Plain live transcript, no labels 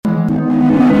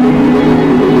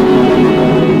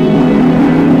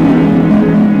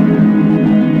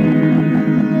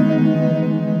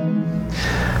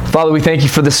Father, we thank you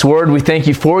for this word. We thank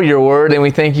you for your word, and we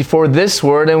thank you for this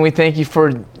word, and we thank you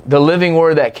for the living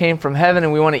word that came from heaven,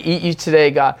 and we want to eat you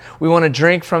today, God. We want to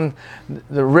drink from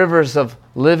the rivers of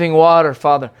living water,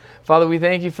 Father. Father, we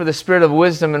thank you for the spirit of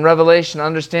wisdom and revelation,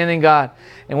 understanding, God,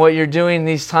 and what you're doing in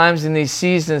these times and these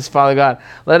seasons, Father God.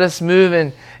 Let us move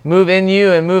in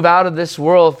you and move out of this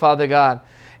world, Father God.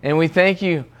 And we thank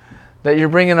you that you're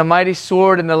bringing a mighty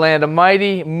sword in the land, a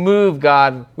mighty move,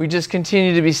 God. We just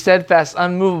continue to be steadfast,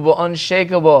 unmovable,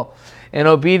 unshakable, and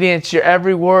obedient to your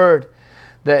every word.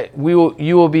 That we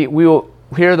will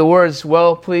hear the words,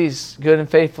 "Well pleased, good and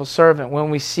faithful servant,"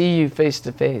 when we see you face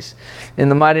to face. In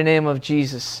the mighty name of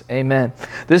Jesus, amen.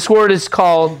 This word is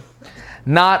called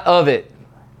 "not of it."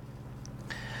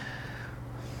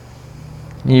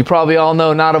 You probably all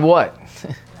know not of what.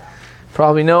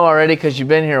 Probably know already because you've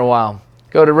been here a while.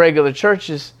 Go to regular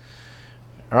churches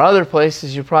or other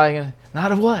places, you're probably going to,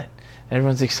 not of what?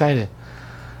 Everyone's excited.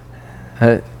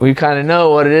 We kind of know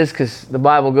what it is because the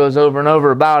Bible goes over and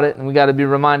over about it, and we got to be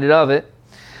reminded of it.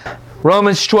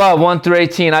 Romans 12, 1 through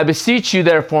 18. I beseech you,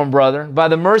 therefore, brother, by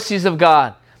the mercies of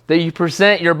God, that you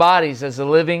present your bodies as a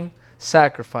living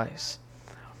sacrifice.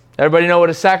 Everybody know what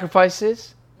a sacrifice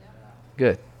is?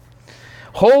 Good.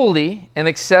 Holy and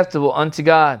acceptable unto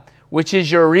God, which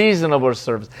is your reasonable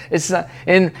service. It's not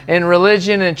in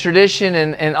religion and tradition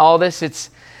and all this.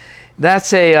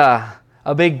 That's a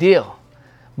big deal.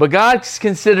 But God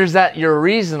considers that your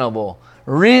reasonable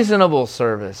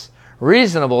service.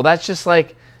 Reasonable. That's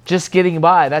just getting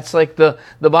by. That's like the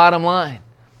bottom line.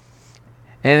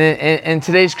 And in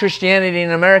today's Christianity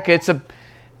in America, it's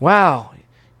wow.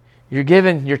 You're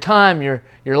giving your time, your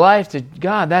life to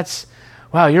God.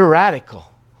 Wow. You're radical.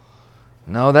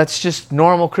 No, that's just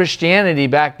normal Christianity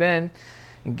back then.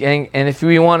 And if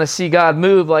we want to see God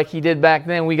move like He did back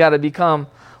then, we got to become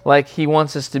like He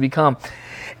wants us to become.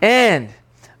 And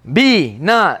be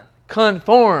not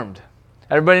conformed.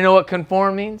 Everybody know what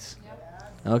conform means?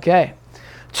 Okay.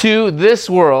 To this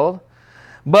world,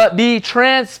 but be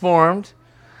transformed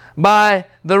by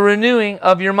the renewing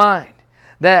of your mind,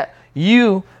 that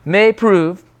you may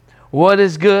prove what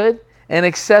is good and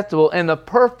acceptable and the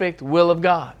perfect will of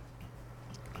God.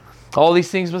 All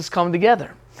these things must come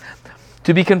together.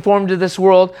 To be conformed to this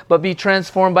world, but be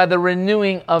transformed by the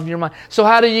renewing of your mind. So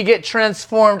how do you get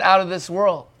transformed out of this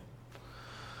world?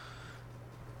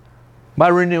 By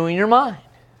renewing your mind.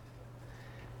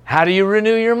 How do you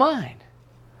renew your mind?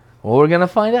 Well, we're going to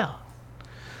find out.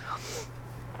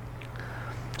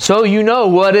 So you know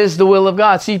what is the will of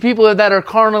God. See, people that are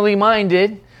carnally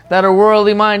minded, that are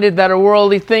worldly minded, that are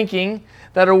worldly thinking,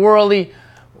 that are worldly,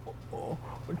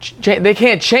 they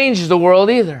can't change the world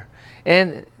either.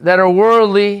 And that are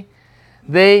worldly,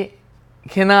 they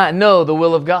cannot know the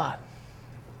will of God.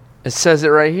 It says it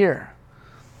right here.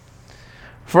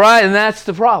 And that's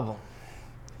the problem.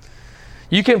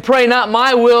 You can pray, not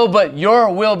my will, but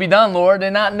your will be done, Lord,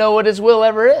 and not know what His will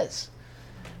ever is.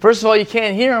 First of all, you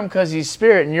can't hear Him because He's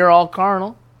Spirit and you're all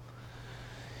carnal.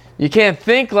 You can't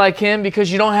think like Him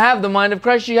because you don't have the mind of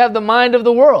Christ. You have the mind of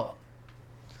the world.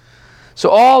 So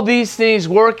all these things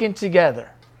working together.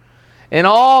 And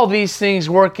all these things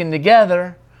working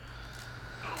together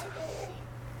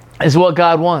is what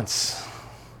God wants.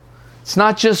 It's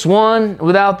not just one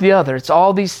without the other. It's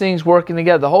all these things working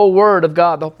together. The whole Word of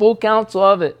God, the full counsel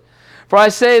of it. For I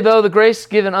say, though, the grace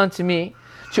given unto me,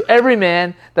 to every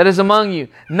man that is among you,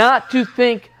 not to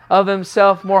think of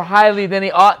himself more highly than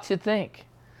he ought to think,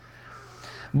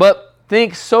 but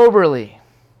think soberly,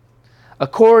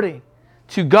 according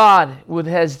to God who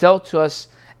has dealt to us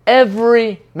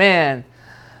every man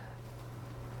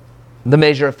the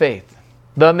measure of faith.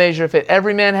 The measure of faith.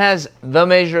 Every man has the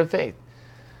measure of faith.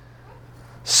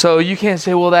 So you can't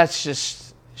say, well, that's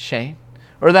just Shane,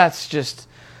 or that's just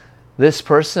this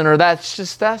person, or that's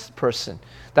just that person.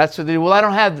 That's what they do. Well, I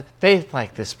don't have faith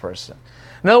like this person.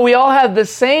 No, we all have the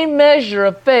same measure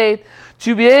of faith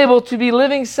to be able to be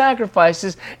living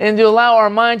sacrifices and to allow our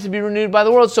mind to be renewed by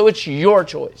the world. So it's your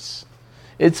choice.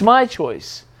 It's my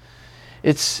choice.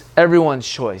 It's everyone's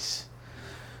choice.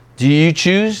 Do you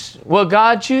choose what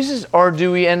God chooses, or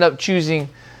do we end up choosing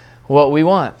what we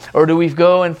want? Or do we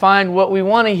go and find what we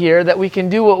want to hear, that we can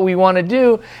do what we want to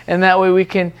do, and that way we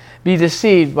can be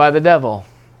deceived by the devil?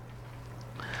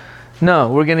 No,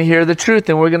 we're going to hear the truth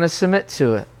and we're going to submit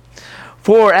to it.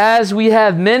 For as we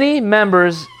have many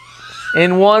members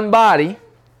in one body,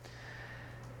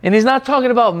 and he's not talking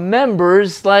about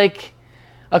members like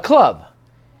a club.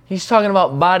 He's talking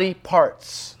about body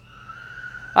parts.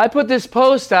 I put this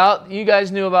post out. You guys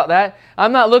knew about that.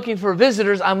 I'm not looking for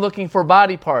visitors. I'm looking for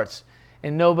body parts.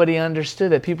 And nobody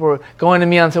understood that. People were going to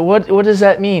me and said, what does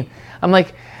that mean? I'm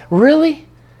like, Really?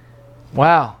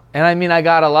 Wow. And I mean, I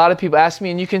got a lot of people ask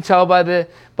me, and you can tell by the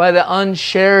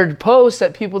unshared posts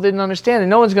that people didn't understand. And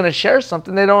no one's going to share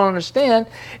something they don't understand.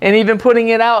 And even putting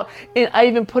it out, I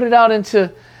even put it out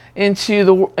into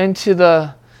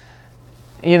the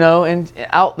you know, and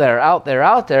out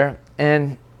there,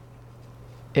 and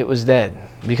it was dead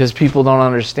because people don't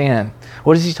understand.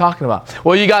 What is he talking about?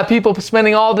 Well, you got people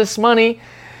spending all this money.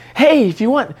 Hey, if you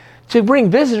want to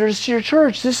bring visitors to your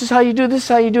church, this is how you do it. This is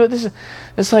how you do it.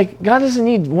 It's like God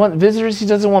doesn't want visitors. He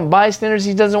doesn't want bystanders.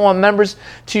 He doesn't want members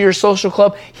to your social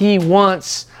club. He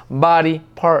wants body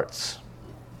parts.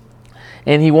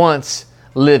 And he wants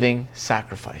living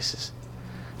sacrifices.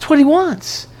 That's what he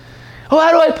wants. Oh,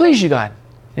 how do I please you, God?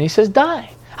 And he says,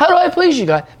 die. How do I please you,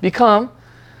 God? Become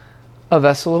a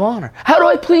vessel of honor. How do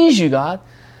I please you, God?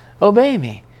 Obey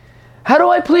me. How do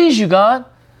I please you, God?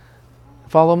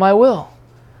 Follow my will.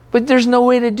 But there's no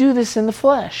way to do this in the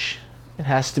flesh. It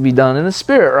has to be done in the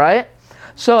spirit, right?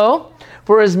 So,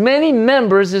 for as many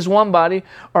members as one body,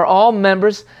 are all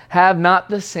members have not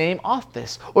the same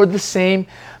office, or the same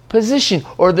position,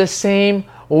 or the same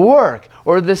work,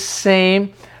 or the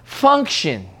same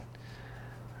function.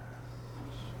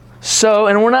 So,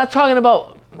 and we're not talking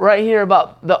about right here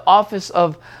about the office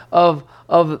of the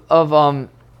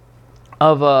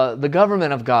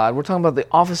government of God. We're talking about the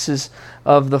offices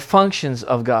of the functions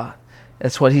of God.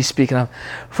 That's what he's speaking of.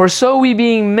 For so we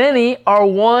being many are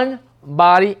one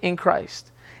body in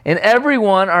Christ, and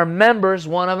everyone are members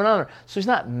one of another. So he's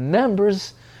not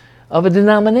members of a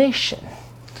denomination.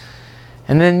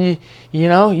 And then you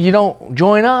don't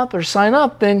join up or sign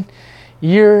up, then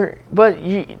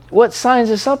what signs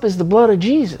us up is the blood of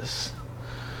Jesus.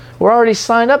 We're already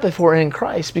signed up if we're in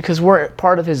Christ because we're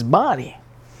part of his body.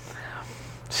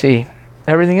 See,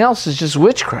 everything else is just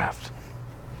witchcraft.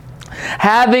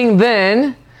 Having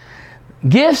then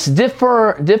gifts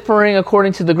differing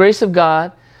according to the grace of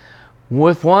God,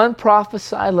 with one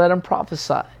prophesy, let him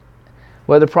prophesy.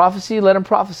 Whether prophecy, let him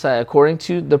prophesy according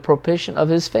to the proportion of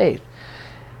his faith.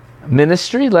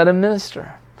 Ministry, let him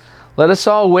minister. Let us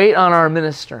all wait on our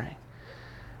ministering.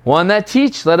 One that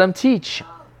teach, let him teach.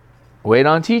 Wait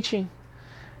on teaching.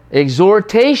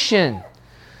 Exhortation.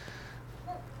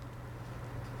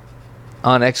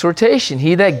 On exhortation.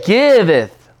 He that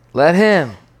giveth, let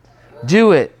him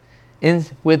do it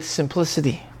with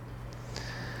simplicity.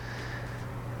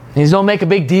 He don't make a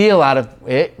big deal out of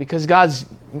it because God's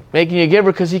making you a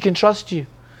giver because he can trust you.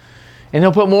 And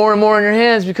he'll put more and more in your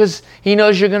hands because he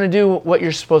knows you're going to do what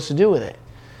you're supposed to do with it.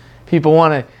 People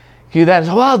want to do that and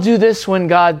say, well, I'll do this when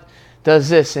God does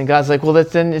this. And God's like, well,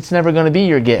 then it's never going to be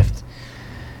your gift.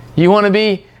 You want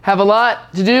to have a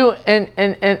lot to do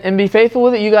and be faithful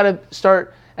with it, you got to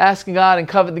start asking God and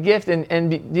covet the gift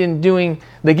and doing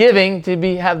the giving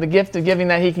to have the gift of giving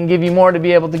that he can give you more to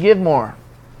be able to give more.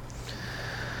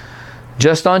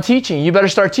 Just on teaching. You better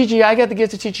start teaching. Yeah, I got the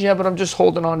gift of teaching, yeah, but I'm just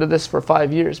holding on to this for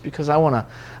 5 years because I want to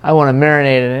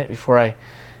marinate in it before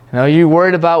you're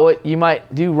worried about what you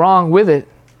might do wrong with it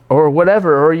or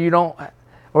whatever, or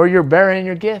you're burying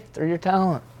your gift or your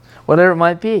talent, whatever it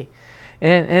might be.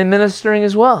 And ministering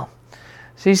as well.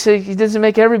 So he said he doesn't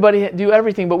make everybody do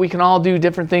everything, but we can all do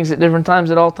different things at different times,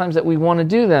 at all times that we want to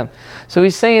do them. So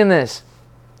he's saying this.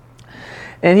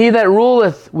 And he that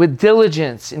ruleth with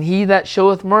diligence, and he that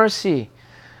showeth mercy.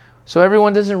 So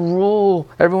everyone doesn't rule,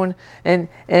 everyone and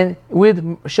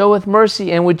showeth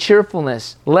mercy and with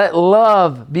cheerfulness. Let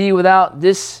love be without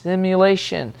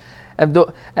dissimulation.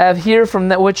 Adhere from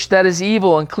that which that is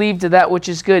evil, and cleave to that which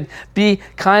is good. Be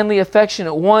kindly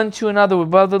affectionate one to another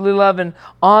with brotherly love and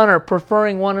honor,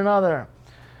 preferring one another.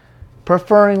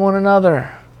 Preferring one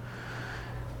another.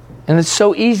 And it's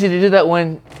so easy to do that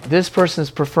when this person's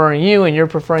preferring you and you're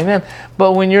preferring them.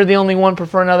 But when you're the only one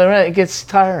preferring another, it gets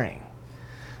tiring.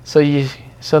 So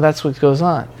that's what goes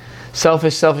on.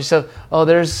 Selfish. Oh,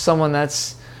 there's someone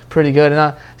that's pretty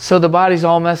good. So the body's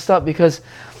all messed up because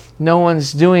no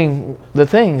one's doing the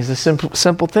things, the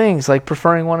simple things like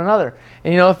preferring one another.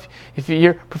 And if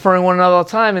you're preferring one another all the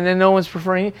time and then no one's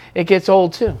preferring you, it gets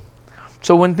old too.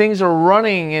 So when things are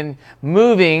running and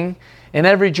moving and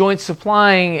every joint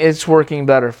supplying, it's working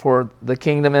better for the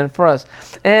kingdom and for us.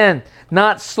 And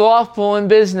not slothful in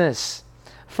business,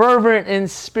 fervent in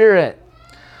spirit,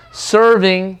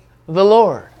 serving the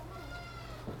Lord.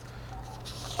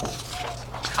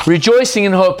 Rejoicing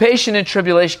in hope, patient in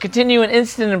tribulation, continuing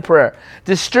instant in prayer,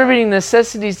 distributing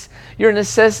necessities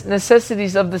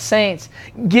of the saints,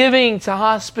 giving to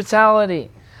hospitality.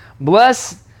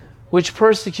 Bless which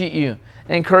persecute you,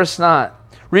 and curse not.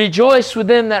 Rejoice with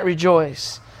them that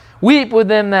rejoice. Weep with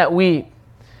them that weep.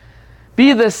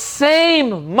 Be the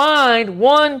same mind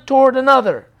one toward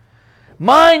another.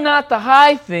 Mind not the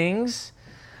high things,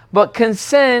 but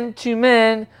consent to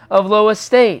men of low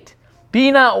estate. Be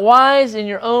not wise in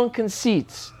your own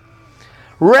conceits.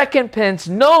 Recompense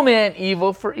no man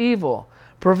evil for evil.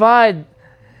 Provide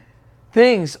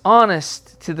things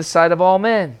honest to the sight of all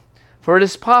men. For it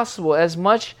is possible, as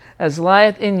much as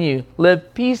lieth in you,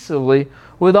 live peaceably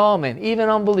with all men, even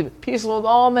unbelievers. Peaceable with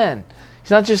all men. He's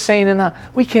not just saying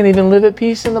we can't even live at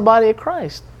peace in the body of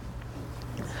Christ.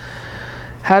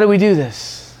 How do we do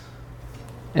this?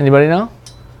 Anybody know?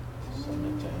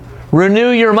 Renew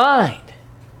your mind.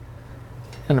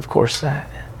 And of course that.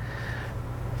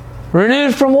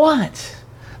 Renewed from what?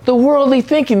 The worldly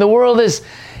thinking. The world is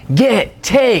get,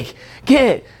 take,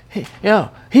 get.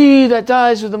 He that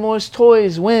dies with the most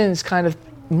toys wins kind of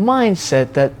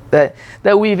mindset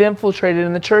that we've infiltrated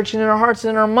in the church and in our hearts and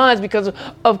in our minds because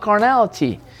of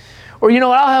carnality. Or,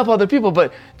 I'll help other people,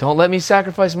 but don't let me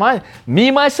sacrifice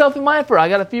myself, and mine first. I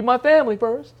got to feed my family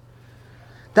first.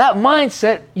 That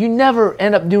mindset, you never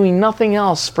end up doing nothing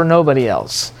else for nobody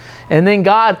else. And then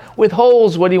God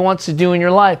withholds what He wants to do in your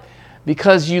life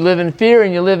because you live in fear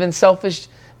and you live in selfish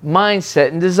mindset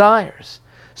and desires.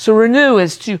 So renew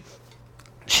is to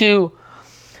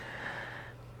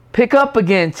pick up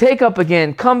again, take up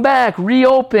again, come back,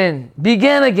 reopen,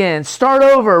 begin again, start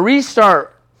over,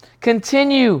 restart,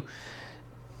 continue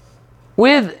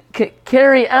with,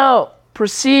 carry out,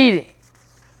 proceed,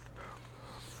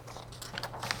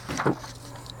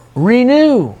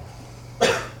 renew,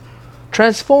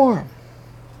 transform.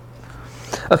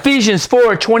 Ephesians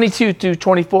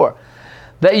 4:22-24.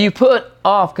 That you put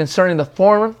off concerning the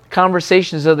former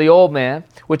conversations of the old man,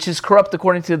 which is corrupt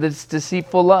according to this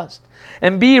deceitful lust,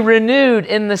 and be renewed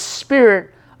in the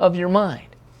spirit of your mind.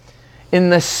 In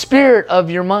the spirit of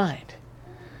your mind.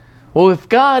 Well, if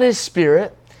God is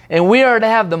spirit, and we are to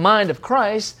have the mind of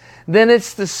Christ, then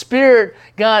it's the Spirit.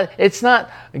 God, it's not,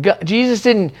 Jesus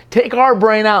didn't take our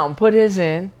brain out and put His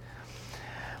in,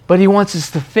 but He wants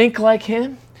us to think like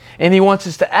Him, and He wants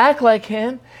us to act like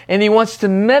Him, and He wants to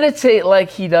meditate like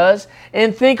He does,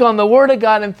 and think on the Word of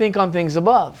God and think on things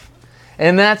above.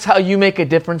 And that's how you make a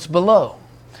difference below,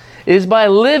 is by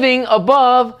living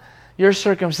above your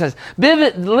circumstance.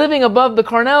 Living above the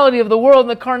carnality of the world and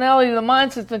the carnality of the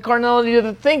mindset and the carnality of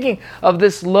the thinking of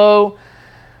this low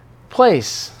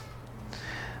place.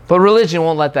 But religion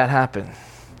won't let that happen.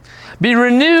 Be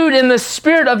renewed in the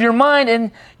spirit of your mind,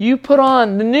 and you put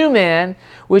on the new man,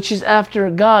 which is after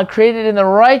God, created in the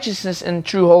righteousness and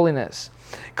true holiness.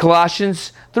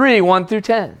 Colossians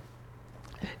 3:1-10.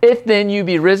 If then you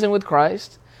be risen with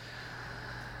Christ,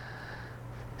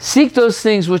 seek those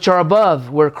things which are above,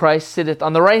 where Christ sitteth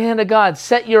on the right hand of God.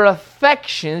 Set your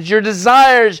affections, your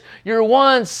desires, your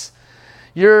wants,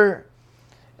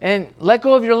 and let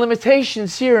go of your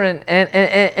limitations here, and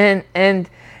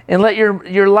let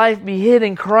your life be hid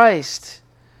in Christ.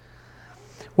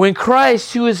 When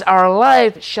Christ, who is our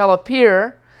life, shall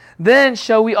appear, then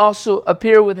shall we also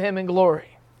appear with Him in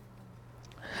glory.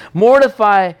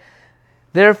 Mortify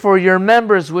therefore your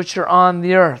members which are on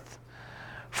the earth: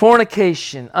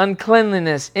 fornication,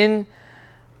 uncleanliness,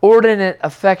 inordinate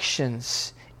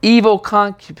affections, evil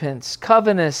concupiscence,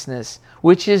 covetousness,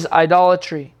 which is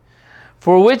idolatry.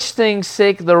 For which things'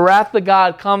 sake the wrath of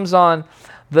God comes on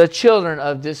the children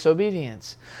of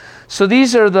disobedience. So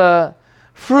these are the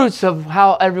fruits of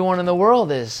how everyone in the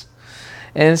world is.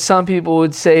 And some people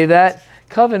would say that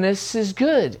covetousness is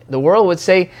good. The world would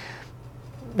say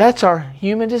that's our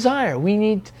human desire. We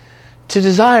need to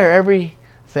desire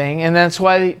everything. And that's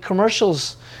why the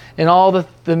commercials and all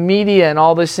the media and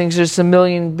all these things, it's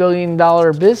 $1 billion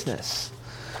business.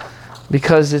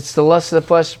 Because it's the lust of the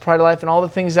flesh, the pride of life, and all the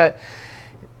things that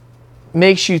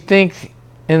makes you think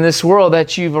in this world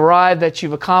that you've arrived, that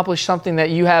you've accomplished something, that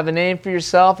you have a name for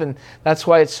yourself. And that's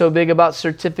why it's so big about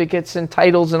certificates and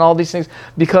titles and all these things,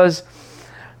 because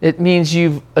it means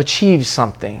you've achieved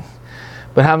something.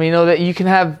 But how many know that you can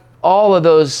have all of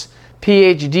those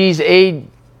PhDs,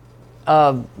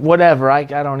 whatever, I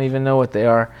don't even know what they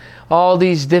are. All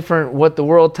these different, what the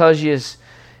world tells you is,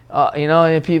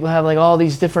 and people have like all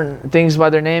these different things by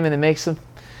their name, and it makes them,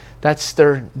 that's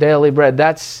their daily bread.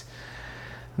 That's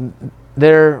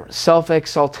their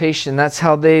self-exaltation. That's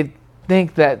how they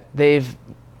think that they've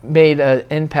made an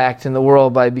impact in the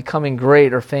world by becoming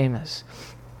great or famous.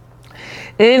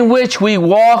 In which we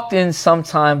walked in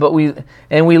sometime, we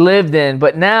lived in.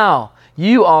 But now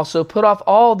you also put off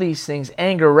all these things: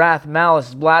 anger, wrath,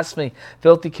 malice, blasphemy,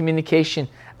 filthy communication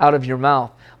out of your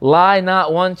mouth. Lie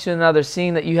not one to another,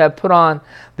 seeing that you have put off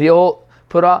the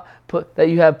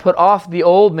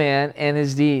old man and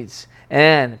his deeds,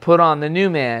 and put on the new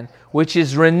man, which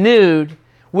is renewed.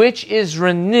 which is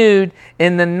renewed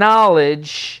in the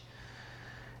knowledge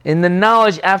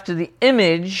after the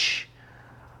image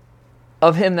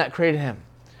of Him that created him.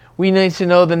 We need to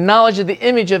know the knowledge of the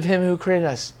image of Him who created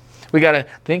us. We got to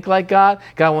think like God.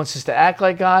 God wants us to act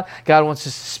like God. God wants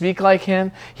us to speak like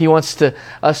Him. He wants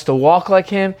us to walk like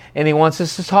Him, and He wants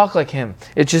us to talk like Him.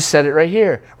 It just said it right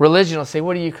here. Religion will say,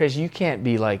 what are you crazy? You can't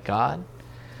be like God.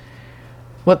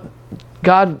 What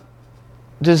God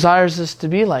desires us to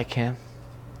be like Him.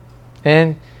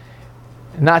 And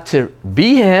not to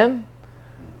be Him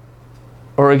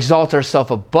or exalt ourselves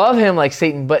above Him like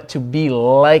Satan, but to be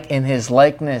like in His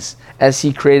likeness as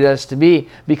He created us to be,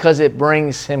 because it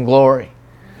brings Him glory.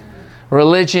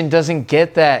 Religion doesn't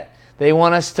get that. They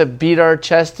want us to beat our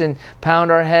chest and pound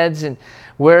our heads and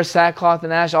wear sackcloth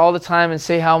and ash all the time and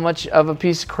say how much of a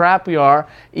piece of crap we are,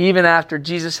 even after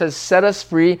Jesus has set us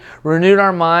free, renewed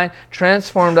our mind,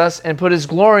 transformed us, and put His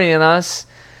glory in us.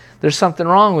 There's something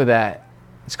wrong with that.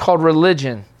 It's called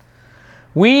religion.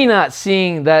 We're not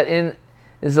seeing that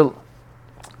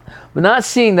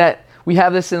we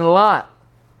have this in a lot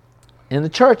in the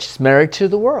church. It's married to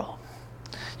the world.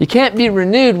 You can't be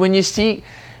renewed when you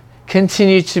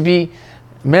continue to be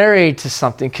married to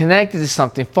something, connected to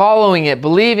something, following it,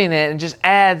 believing it, and just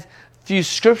add a few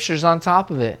scriptures on top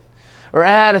of it. Or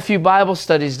add a few Bible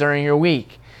studies during your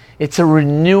week. It's a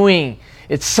renewing.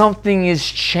 It's something is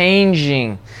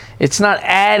changing. It's not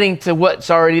adding to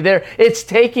what's already there. It's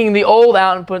taking the old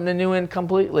out and putting the new in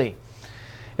completely.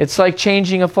 It's like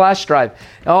changing a flash drive.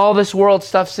 All this world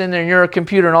stuff's in there and you're a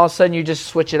computer, and all of a sudden you just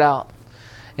switch it out.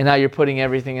 And now you're putting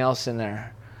everything else in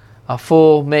there. A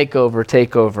full makeover,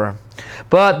 takeover.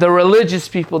 But the religious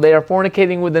people, they are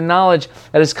fornicating with the knowledge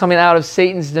that is coming out of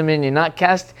Satan's dominion. Not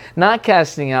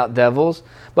casting out devils,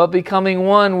 but becoming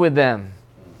one with them.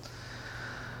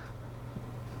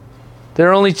 There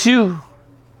are only two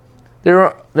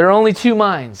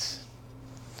minds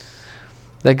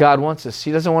that God wants us.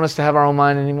 He doesn't want us to have our own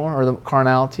mind anymore, or the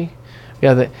carnality. We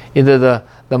have either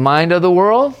the mind of the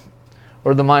world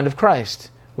or the mind of Christ,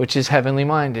 which is heavenly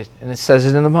minded. And it says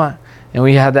it in the Bible. And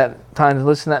we had that time to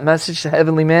listen to that message to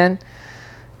heavenly men.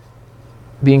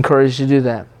 Be encouraged to do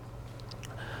that.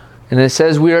 And it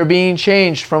says we are being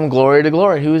changed from glory to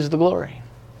glory. Who is the glory?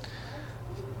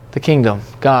 The kingdom,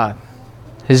 God,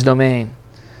 His domain.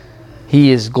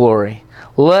 He is glory.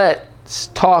 Let's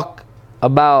talk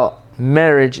about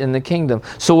marriage in the kingdom.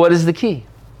 So what is the key?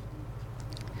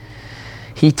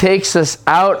 He takes us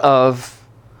out of,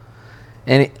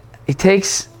 and He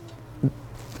takes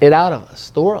it out of us,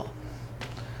 the world.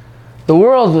 The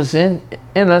world was in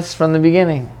us from the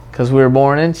beginning because we were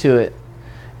born into it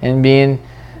and being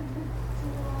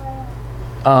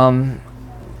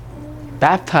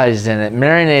baptized in it,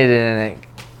 marinated in it,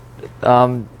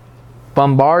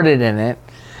 bombarded in it.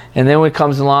 And then when it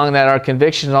comes along that our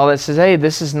conviction and all that says, hey,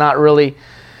 this is not really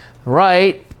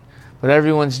right, but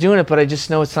everyone's doing it, but I just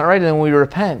know it's not right. And then we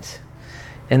repent.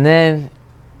 And then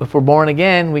if we're born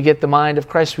again, we get the mind of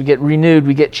Christ. We get renewed.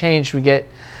 We get changed. We get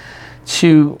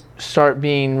to start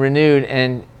being renewed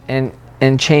and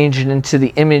changed into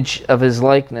the image of His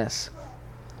likeness.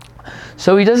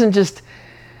 So He doesn't just...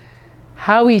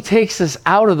 How He takes us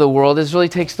out of the world is really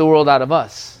takes the world out of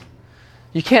us.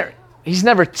 You can't... He's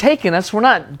never taken us. We're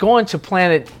not going to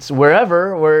planets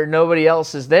wherever, where nobody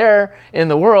else is there in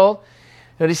the world.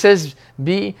 But He says,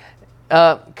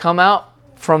 come out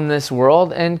from this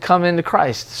world and come into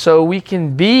Christ. So we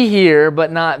can be here,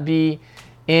 but not be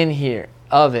in here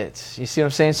of it. You see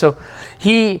what I'm saying?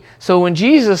 So when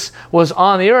Jesus was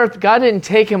on the earth, God didn't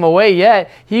take Him away yet.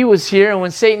 He was here, and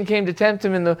when Satan came to tempt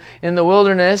Him in the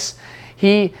wilderness,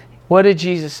 what did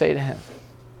Jesus say to him?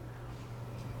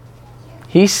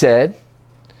 He said,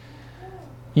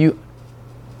 He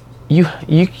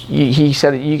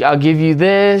said, I'll give you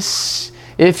this,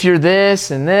 if you're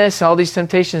this and this, all these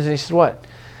temptations. And He said, what?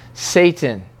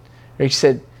 Satan. Or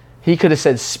He could have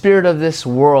said, spirit of this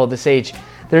world, this age.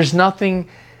 There's nothing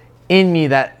in me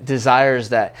that desires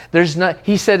that.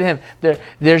 He said to him,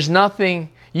 there's nothing,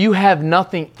 you have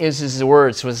nothing, is His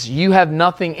words, was you have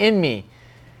nothing in me.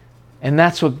 And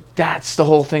that's the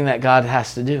whole thing that God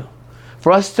has to do.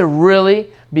 For us to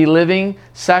really be living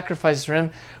sacrifices for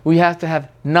Him, we have to have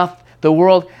nothing. The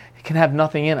world can have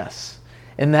nothing in us.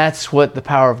 And that's what the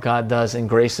power of God does and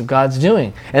grace of God's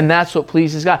doing. And that's what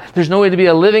pleases God. There's no way to be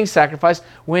a living sacrifice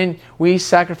when we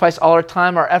sacrifice all our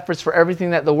time, our efforts for everything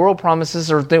that the world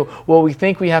promises or what we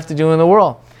think we have to do in the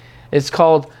world. It's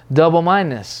called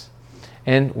double-mindedness.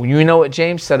 And you know what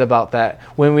James said about that.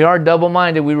 When we are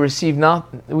double-minded, we receive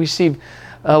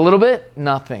a little bit,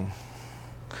 nothing.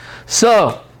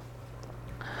 So,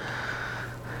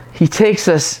 He takes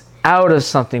us, out of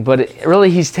something, but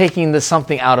really he's taking the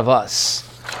something out of us.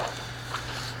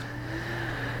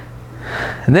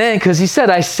 And then, because he said,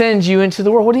 I send you into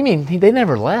the world. What do you mean? They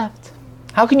never left.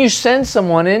 How can you send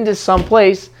someone into some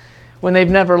place when they've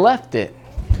never left it?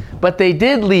 But they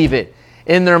did leave it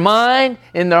in their mind,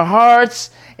 in their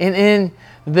hearts, and in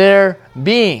their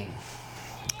being.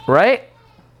 Right?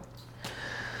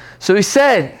 So he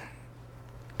said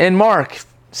in Mark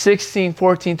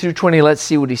 16:14 through 20, let's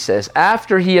see what he says.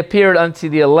 After he appeared unto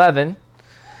the 11,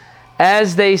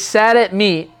 as they sat at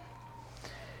meat,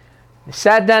 they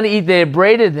sat down to eat, they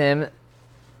upbraided them,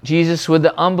 Jesus, with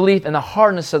the unbelief and the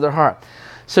hardness of their heart.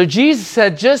 So Jesus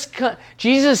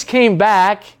Jesus came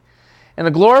back in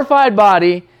a glorified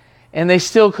body, and they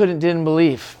still didn't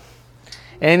believe.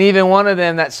 And even one of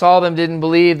them that saw them didn't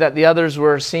believe that the others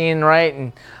were seeing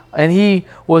right, and he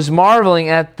was marveling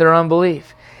at their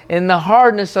unbelief. In the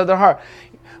hardness of their heart.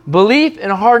 Belief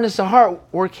and hardness of heart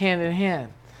work hand in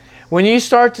hand. When you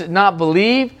start to not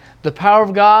believe the power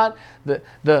of God,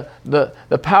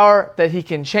 the power that He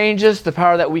can change us, the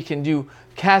power that we can do,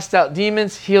 cast out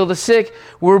demons, heal the sick,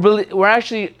 we're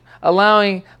actually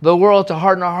allowing the world to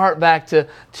harden our heart back to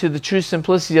the true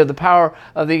simplicity of the power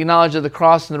of the knowledge of the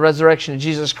cross and the resurrection of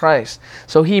Jesus Christ.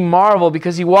 So he marveled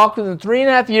because he walked with them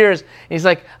 3.5 years. And he's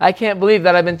like, I can't believe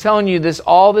that I've been telling you this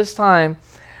all this time,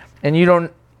 and you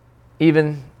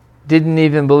didn't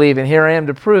even believe. And here I am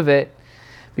to prove it,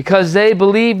 because they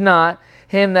believed not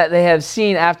him that they have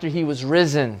seen after he was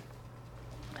risen.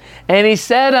 And he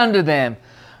said unto them,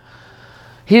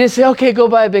 he didn't say, okay, go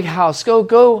buy a big house.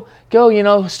 Go,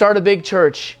 start a big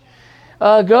church.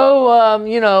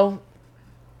 Do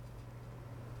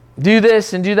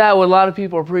this and do that, what a lot of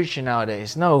people are preaching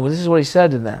nowadays. No, this is what he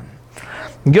said to them.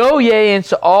 Go ye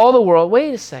into all the world.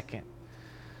 Wait a second.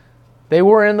 They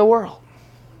were in the world.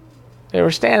 They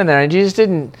were standing there, and Jesus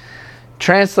didn't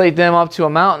translate them up to a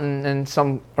mountain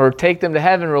or take them to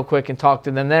heaven real quick and talk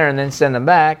to them there and then send them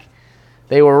back.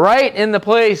 They were right in the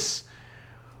place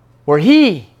where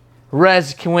he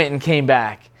went and came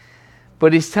back.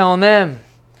 But he's telling them,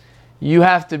 you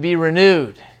have to be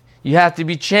renewed. You have to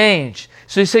be changed.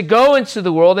 So he said, go into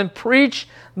the world and preach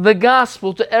the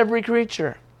gospel to every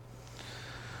creature.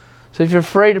 So if you're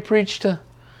afraid to preach to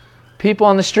people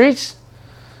on the streets,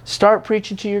 start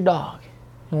preaching to your dog.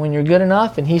 And when you're good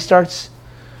enough and he starts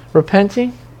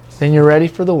repenting, then you're ready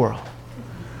for the world.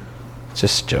 It's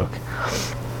just a joke.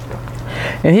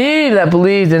 And he that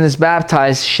believed and is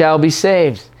baptized shall be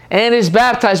saved. And is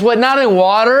baptized, what? Not in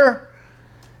water,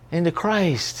 into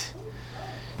Christ.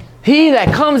 He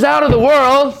that comes out of the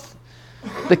world,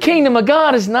 the kingdom of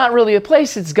God is not really a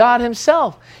place, it's God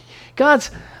himself.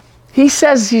 He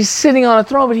says he's sitting on a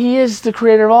throne, but he is the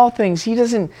creator of all things. He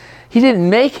didn't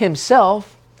make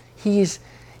himself. He's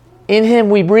in him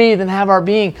we breathe and have our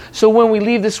being. So when we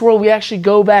leave this world, we actually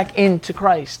go back into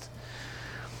Christ.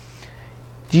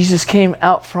 Jesus came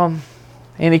out from,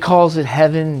 and he calls it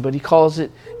heaven, but he calls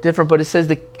it different. But it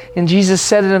says, and Jesus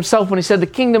said it himself when he said, the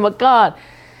kingdom of God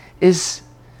is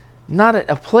not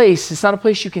a place. It's not a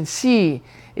place you can see.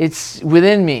 It's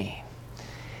within me.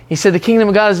 He said, the kingdom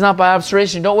of God is not by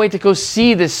observation. Don't wait to go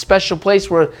see this special place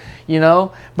where,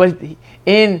 but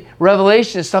in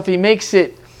Revelation and stuff, he makes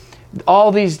it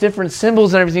all these different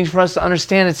symbols and everything for us to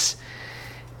understand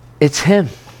it's him.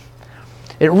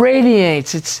 It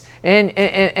radiates. And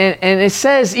it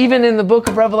says even in the book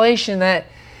of Revelation that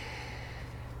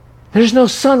there's no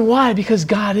sun. Why? Because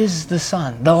God is the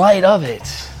sun, the light of it.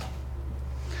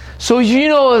 So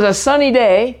it's a sunny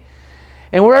day,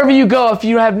 and wherever you go, if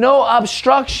you have no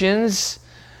obstructions,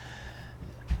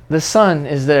 the sun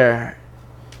is there.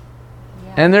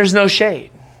 Yeah. And there's no shade.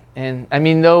 And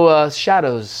no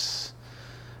shadows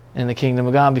in the kingdom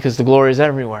of God, because the glory is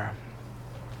everywhere.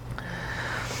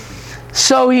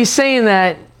 So he's saying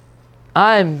that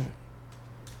I'm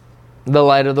the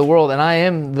light of the world, and I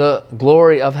am the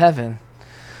glory of heaven.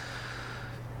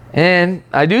 And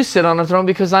I do sit on a throne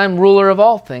because I'm ruler of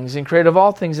all things and creator of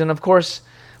all things. And of course,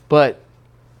 but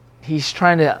he's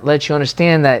trying to let you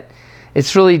understand that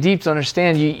it's really deep to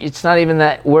understand. It's not even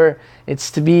that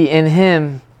it's to be in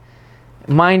him,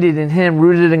 minded in him,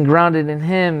 rooted and grounded in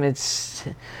him. It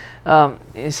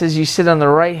says you sit on the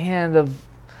right hand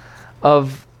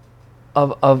of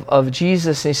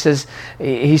Jesus. And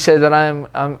he said that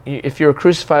I'm if you're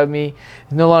crucified with me,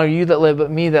 it's no longer you that live,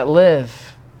 but me that live.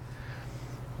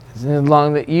 It's no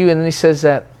longer that you. And then he says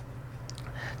that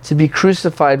to be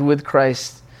crucified with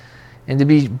Christ and to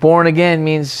be born again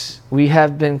means we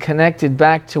have been connected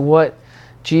back to what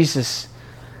Jesus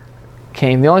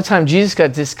came. The only time Jesus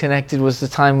got disconnected was the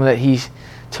time that he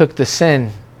took the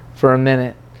sin for a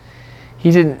minute.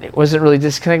 wasn't really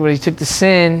disconnected, but he took the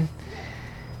sin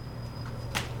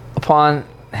upon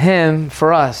him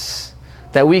for us,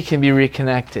 that we can be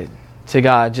reconnected to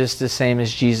God just the same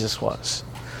as Jesus was.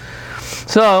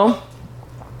 So,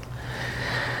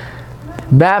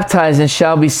 baptized and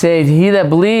shall be saved. He that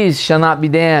believes shall not be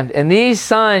damned. And these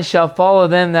signs shall follow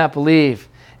them that believe.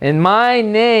 In my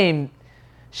name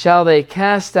shall they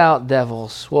cast out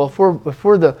devils. Well,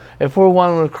 if we're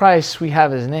one with Christ, we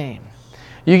have His name.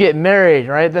 You get married,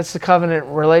 right? That's the covenant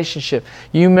relationship.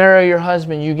 You marry your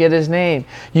husband, you get his name.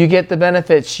 You get the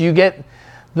benefits. You get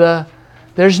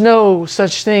there's no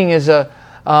such thing as a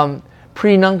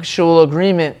prenuptial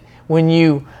agreement when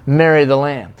you marry the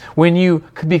Lamb. When you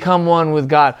become one with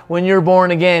God. When you're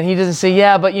born again. He doesn't say,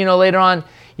 yeah, but later on,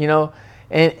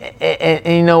 and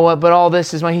you know what? But all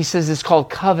this is he says it's called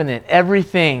covenant.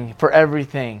 Everything for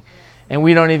everything. And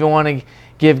we don't even want to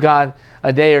give God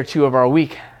a day or two of our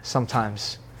week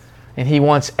sometimes. And He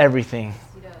wants everything.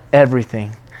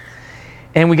 Everything.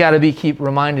 And we got to keep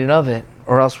reminded of it.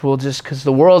 Or else we'll just, because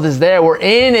the world is there. We're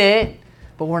in it,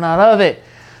 but we're not of it.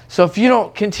 So if you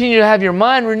don't continue to have your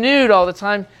mind renewed all the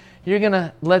time, you're going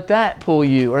to let that pull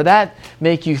you, or that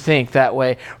make you think that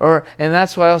way. And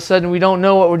that's why all of a sudden we don't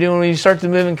know what we're doing when we start to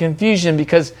move in confusion,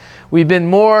 because we've been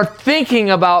more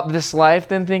thinking about this life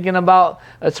than thinking about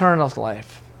eternal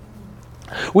life.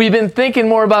 We've been thinking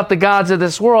more about the gods of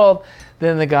this world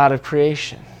than the God of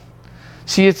creation.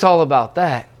 See, it's all about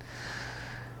that.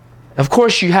 Of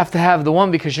course, you have to have the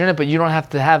one because you're in it, but you don't have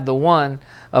to have the one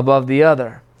above the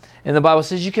other. And the Bible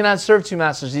says you cannot serve two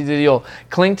masters. Either you'll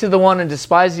cling to the one and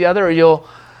despise the other, or you'll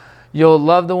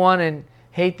love the one and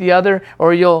hate the other,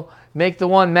 or you'll make the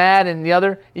one mad and the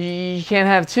other. You can't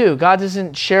have two. God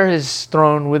doesn't share His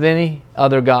throne with any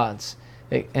other gods.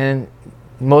 And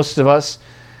most of us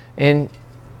in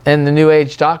the New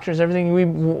Age doctrines, everything,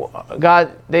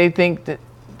 they think that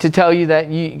to tell you that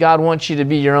God wants you to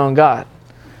be your own God.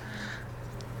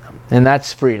 And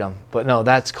that's freedom. But no,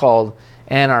 that's called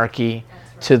anarchy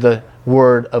to the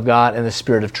Word of God and the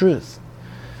Spirit of truth.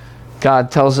 God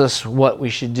tells us what we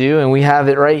should do, and we have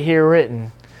it right here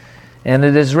written. And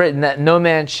it is written that no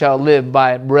man shall live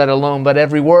by bread alone, but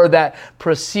every word that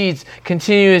proceeds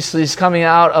continuously is coming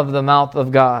out of the mouth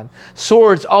of God.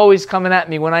 Swords always coming at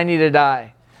me when I need to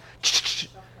die.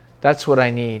 That's what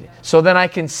I need. So then I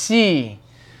can see.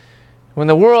 When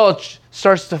the world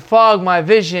starts to fog my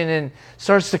vision and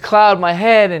starts to cloud my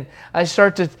head, and I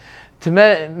start to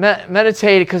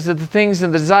meditate because of the things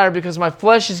and the desire, because my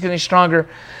flesh is getting stronger,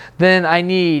 then I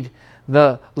need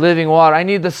the living water. I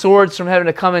need the swords from heaven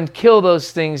to come and kill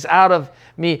those things out of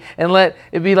me, and let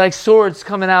it be like swords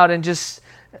coming out and just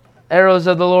arrows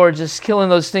of the Lord, just killing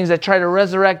those things that try to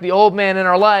resurrect the old man in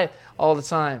our life all the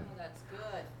time. That's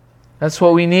good. That's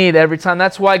what we need every time.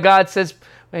 That's why God says,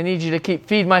 I need you to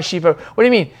feed my sheep. What do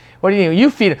you mean? What do you mean? You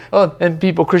feed it. Oh, and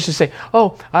Christians say,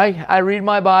 oh, I read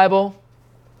my Bible.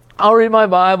 I'll read my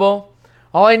Bible.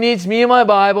 All I need is me and my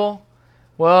Bible.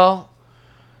 Well,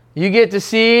 you get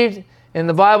deceived and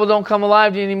the Bible don't come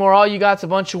alive to you anymore. All you got is a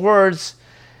bunch of words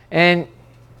and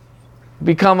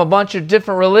become a bunch of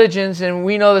different religions, and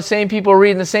we know the same people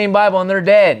reading the same Bible and they're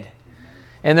dead.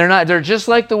 And they're just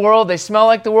like the world. They smell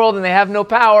like the world and they have no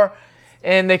power,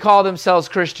 and they call themselves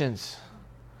Christians.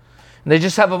 And they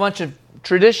just have a bunch of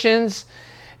traditions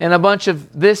and a bunch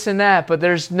of this and that, but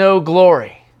there's no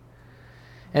glory.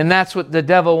 And that's what the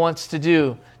devil wants to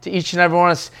do to each and every one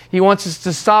of us. He wants us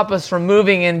to stop us from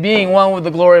moving and being one with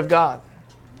the glory of God.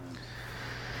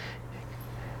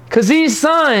 Because these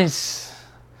signs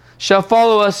shall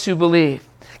follow us who believe.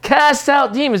 Cast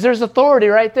out demons. There's authority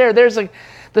right there. There's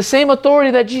the same authority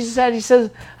that Jesus had. He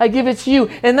says, I give it to you.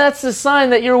 And that's the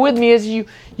sign that you're with me, is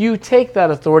you take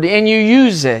that authority and you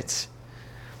use it.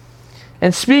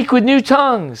 And speak with new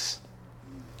tongues.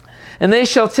 And they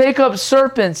shall take up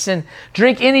serpents and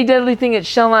drink any deadly thing, it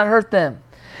shall not hurt them.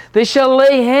 They shall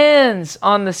lay hands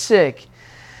on the sick,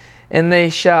 and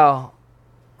they shall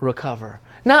recover.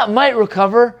 Not might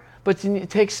recover, but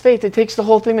it takes faith. It takes the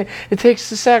whole thing. It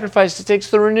takes the sacrifice. It takes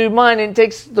the renewed mind. It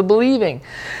takes the believing.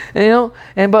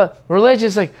 But religion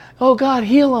is like, oh God,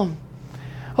 heal them.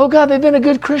 Oh God, they've been a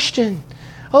good Christian.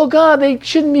 Oh God, they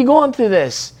shouldn't be going through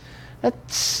this. That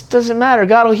doesn't matter.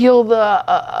 God will heal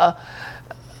a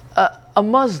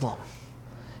Muslim.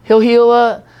 He'll heal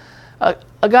a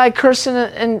guy cursing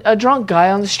and a drunk guy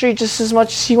on the street just as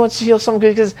much as He wants to heal someone,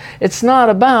 because it's not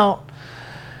about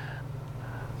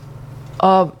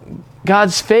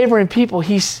God's favoring people.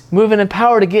 He's moving in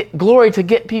power to get glory, to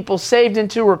get people saved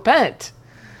and to repent.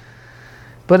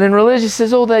 But in religion, it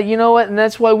says, oh, that, you know what? And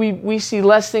that's why we see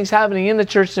less things happening in the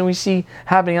church than we see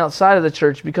happening outside of the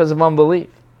church, because of unbelief.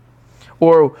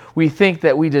 or we think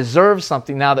that we deserve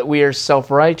something now that we are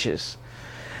self-righteous.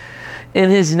 In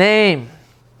His name,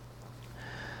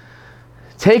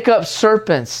 take up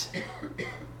serpents.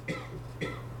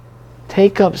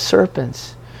 Take up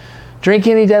serpents. Drink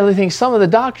any deadly thing. Some of the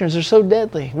doctrines are so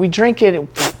deadly. We drink it,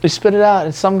 we spit it out,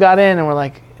 and some got in, and we're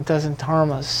like, it doesn't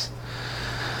harm us.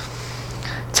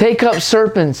 Take up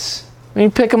serpents. When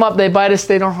you pick them up, they bite us,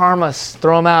 they don't harm us.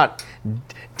 Throw them out.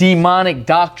 Demonic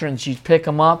doctrines, you pick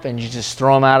them up and you just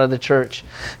throw them out of the church.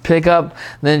 Pick up,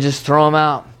 then just throw them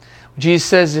out. Jesus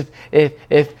says,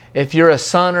 if you're a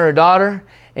son or a daughter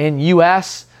and you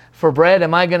ask for bread,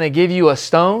 am I going to give you a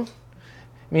stone?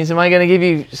 It means, am I going to give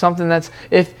you something that's...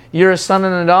 If you're a son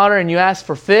and a daughter and you ask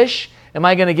for fish, am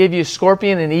I going to give you a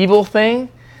scorpion, an evil thing?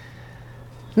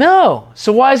 No.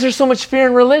 So why is there so much fear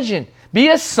in religion? Be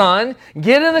a son,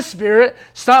 get in the Spirit,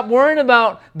 stop worrying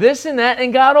about this and that,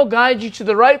 and God will guide you to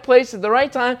the right place at the right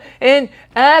time, and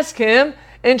ask Him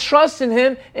and trust in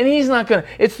Him, and He's not going to...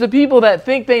 It's the people that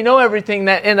think they know everything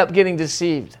that end up getting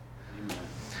deceived.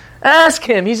 Ask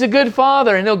Him. He's a good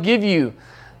Father, and He'll give you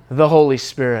the Holy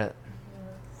Spirit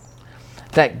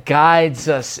that guides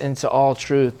us into all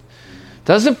truth.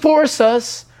 Doesn't force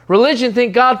us. Religion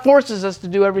think God forces us to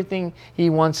do everything He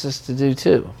wants us to do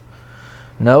too.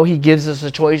 No, He gives us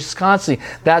a choice constantly.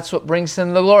 That's what brings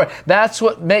Him the glory. That's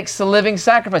what makes the living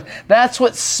sacrifice. That's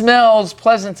what smells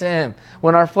pleasant to Him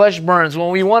when our flesh burns. When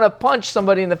we want to punch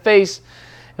somebody in the face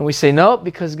and we say, no,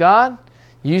 because God,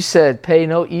 you said pay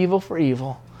no evil for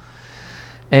evil.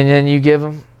 And then you give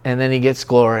Him, and then He gets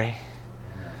glory.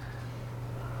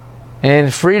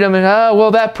 And freedom, and well,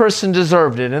 that person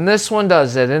deserved it, and this one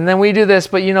does it, and then we do this,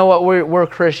 but you know what, we're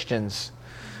Christians.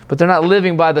 But they're not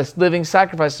living by the living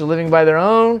sacrifice. They're living by their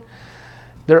own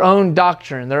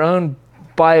doctrine, their own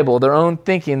Bible, their own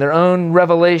thinking, their own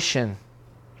revelation.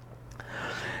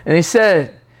 And He said,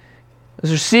 it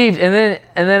was received, and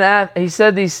then He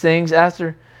said these things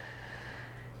after,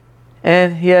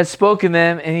 and He had spoken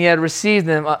them, and He had received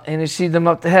them, and received them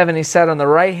up to heaven. He sat on the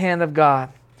right hand of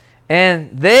God.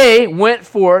 And they went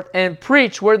forth and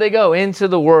preached. Where'd they go? Into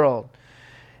the world.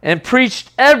 And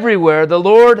preached everywhere, the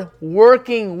Lord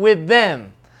working with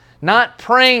them. Not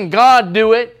praying, God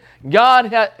do it.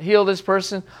 God heal this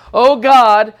person. Oh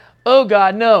God,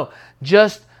 no.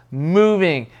 Just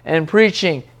moving and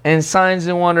preaching, and signs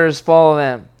and wonders follow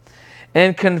them.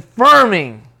 And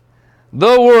confirming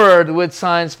the word with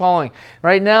signs following.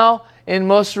 Right now, in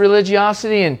most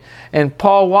religiosity and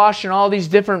Paul Wash and all these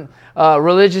different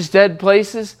religious dead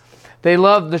places, they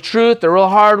love the truth. They're real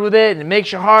hard with it, and it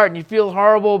makes your heart, and you feel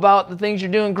horrible about the things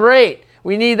you're doing. Great.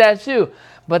 We need that too.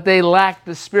 But they lack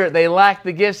the Spirit. They lack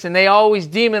the gifts, and they always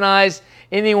demonize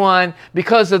anyone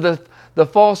because of the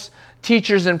false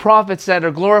teachers and prophets that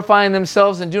are glorifying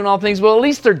themselves and doing all things. Well, at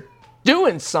least they're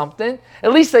doing something.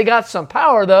 At least they got some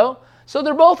power, though. So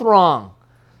they're both wrong.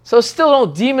 So still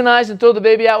don't demonize and throw the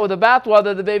baby out with the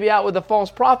bathwater, the baby out with the false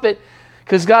prophet,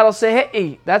 because God will say,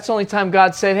 hey, that's the only time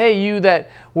God said, hey, you that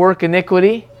work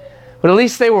iniquity. But at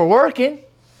least they were working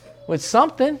with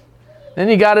something. Then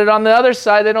you got it on the other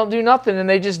side. They don't do nothing, and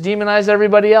they just demonize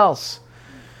everybody else.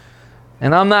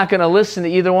 And I'm not going to listen to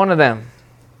either one of them.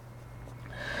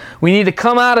 We need to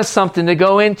come out of something to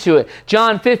go into it.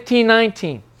 John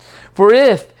 15:19. For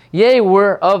if ye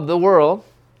were of the world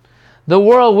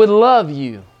would love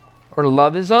you, or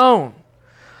love his own.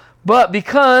 But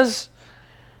because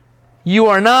you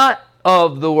are not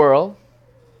of the world,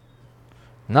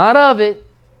 not of it,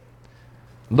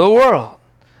 the world,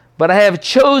 but I have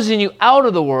chosen you out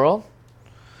of the world,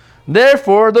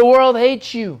 therefore the world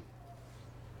hates you.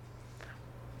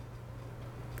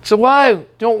 So why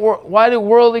do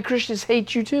worldly Christians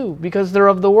hate you too? Because they're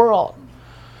of the world.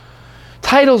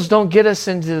 Titles don't get us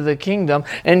into the kingdom,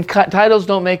 and titles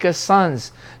don't make us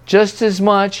sons. Just as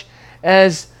much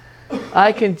as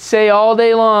I can say all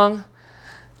day long,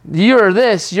 you're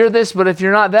this, but if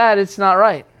you're not that, it's not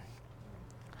right.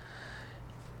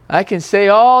 I can say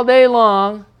all day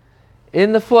long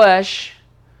in the flesh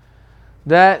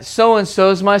that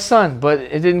so-and-so is my son, but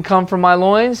it didn't come from my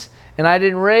loins, and I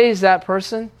didn't raise that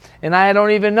person, and I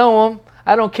don't even know him.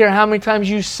 I don't care how many times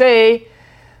you say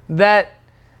that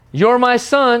you're my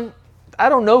son. I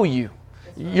don't know you.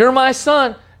 You're my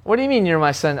son. What do you mean you're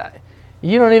my son?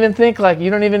 You don't even think like,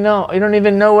 you don't even know. You don't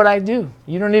even know what I do.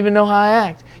 You don't even know how I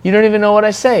act. You don't even know what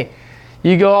I say.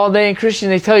 You go all day in Christian,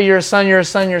 they tell you you're a son, you're a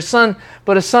son, you're a son,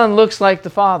 but a son looks like the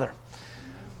father.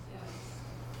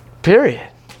 Period.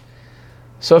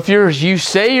 So if you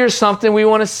say you're something, we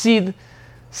want to see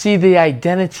the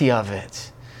identity of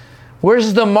it.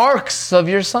 Where's the marks of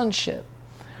your sonship?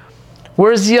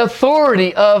 Where's the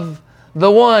authority of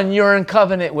the one you're in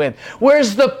covenant with?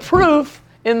 Where's the proof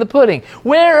in the pudding?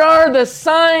 Where are the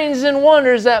signs and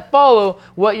wonders that follow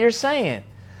what you're saying?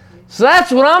 So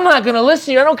that's what I'm not going to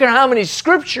listen to. I don't care how many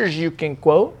scriptures you can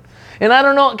quote. And I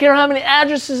don't care how many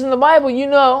addresses in the Bible you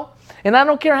know. And I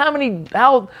don't care how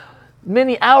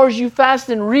many hours you fast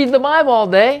and read the Bible all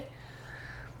day.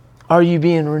 Are you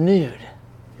being renewed?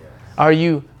 Are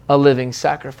you a living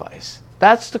sacrifice?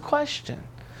 That's the question.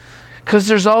 Because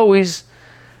there's always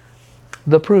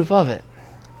the proof of it.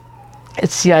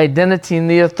 It's the identity and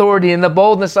the authority and the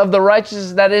boldness of the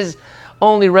righteousness that is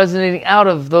only resonating out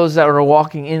of those that are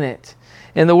walking in it.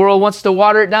 And the world wants to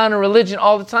water it down in religion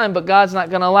all the time, but God's not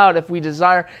going to allow it if we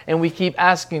desire and we keep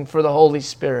asking for the Holy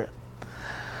Spirit.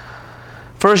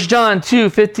 1 John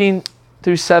 2:15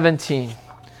 through 17.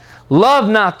 Love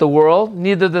not the world,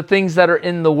 neither the things that are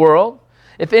in the world.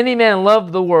 If any man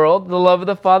love the world, the love of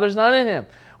the Father is not in him.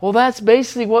 Well, that's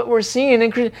basically what we're seeing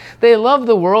in Christians. They love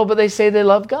the world, but they say they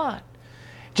love God.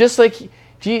 Just like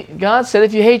God said,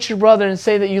 if you hate your brother and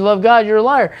say that you love God, you're a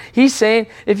liar. He's saying,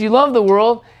 if you love the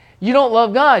world, you don't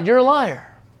love God, you're a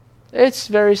liar. It's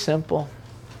very simple.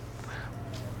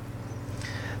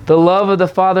 The love of the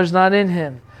Father is not in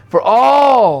him. For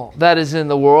all that is in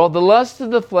the world, the lust of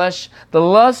the flesh, the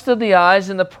lust of the eyes,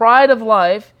 and the pride of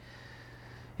life.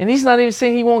 And he's not even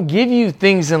saying he won't give you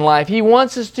things in life. He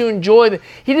wants us to enjoy them.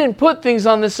 He didn't put things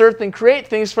on this earth and create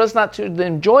things for us not to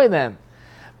enjoy them.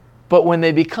 But when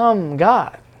they become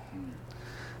God,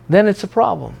 then it's a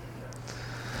problem.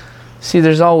 See,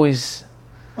 there's always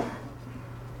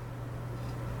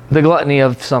the gluttony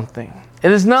of something.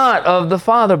 It is not of the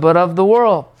Father, but of the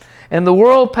world. And the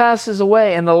world passes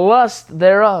away, and the lust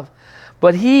thereof.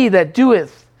 But he that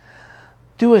doeth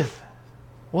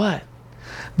what?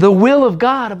 The will of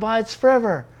God abides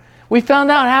forever. We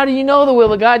found out, how do you know the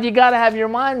will of God? You got to have your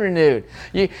mind renewed.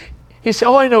 You say,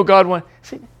 oh, I know God wants.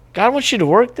 God wants you to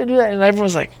work to do that? And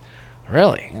everyone's like,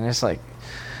 really? And it's like,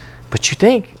 but you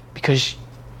think, because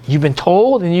you've been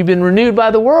told and you've been renewed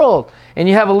by the world, and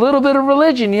you have a little bit of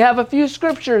religion, you have a few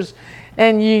scriptures,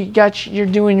 and you're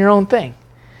doing your own thing.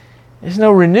 There's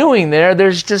no renewing there.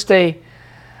 There's just a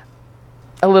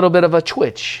little bit of a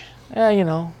twitch.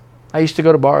 I used to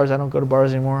go to bars. I don't go to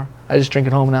bars anymore. I just drink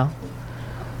at home now.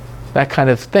 That kind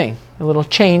of thing. A little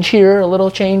change here, a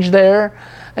little change there.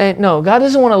 And no, God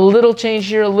doesn't want a little change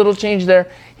here, a little change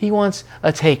there. He wants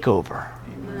a takeover.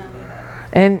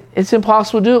 And it's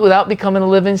impossible to do it without becoming a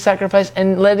living sacrifice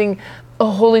and letting the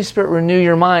Holy Spirit renew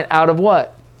your mind out of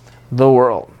what? The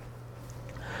world.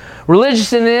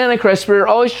 Religious and the Antichrist spirit are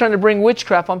always trying to bring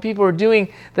witchcraft on people who are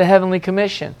doing the heavenly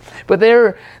commission. But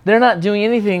they're not doing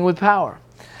anything with power.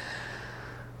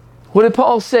 What did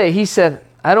Paul say? He said,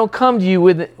 I don't come to you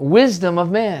with wisdom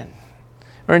of man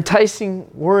or enticing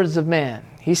words of man.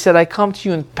 He said, I come to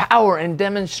you in power and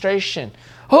demonstration.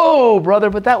 Oh, brother,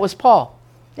 but that was Paul.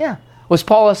 Yeah. Was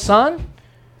Paul a son?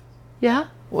 Yeah.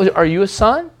 Are you a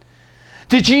son?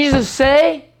 Did Jesus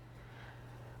say,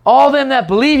 all them that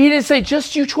believe? He didn't say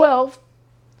just you 12.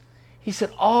 He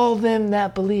said, all them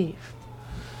that believe.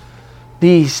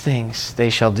 These things they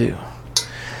shall do.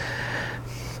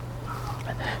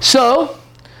 So,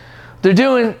 they're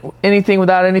doing anything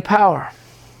without any power.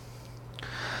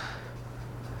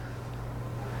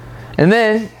 And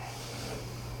then,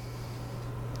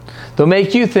 they'll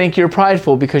make you think you're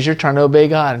prideful because you're trying to obey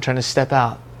God and trying to step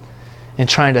out and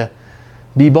trying to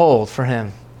be bold for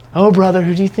Him. Oh, brother,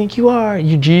 who do you think you are?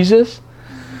 You Jesus?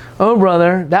 Oh,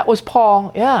 brother, that was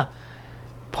Paul. Yeah.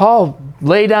 Paul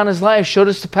laid down his life, showed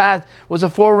us the path, was a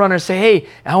forerunner, say, hey,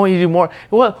 I want you to do more.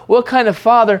 What kind of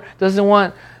father doesn't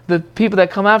want the people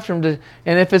that come after him to,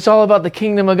 and if it's all about the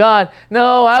kingdom of God,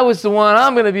 no, I was the one,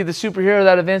 I'm going to be the superhero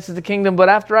that advances the kingdom, but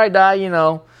after I die,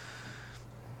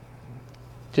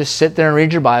 just sit there and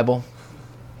read your Bible.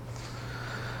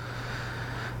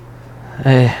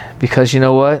 Because you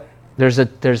know what? There's a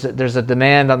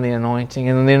demand on the anointing,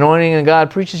 and the anointing of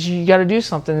God preaches you got to do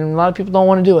something, and a lot of people don't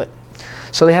want to do it.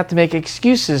 So they have to make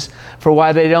excuses for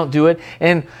why they don't do it.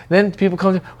 And then people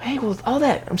come to, hey, well, all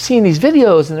that, I'm seeing these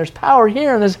videos, and there's power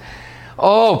here, and there's,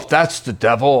 oh, that's the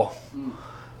devil.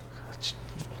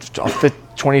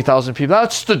 20,000 people,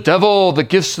 that's the devil, the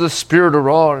gifts of the Spirit are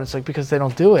all. And it's like, because they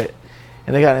don't do it.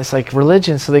 And it's like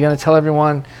religion, so they're going to tell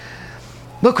everyone,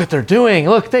 look what they're doing.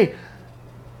 Look, they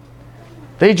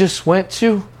just went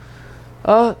to,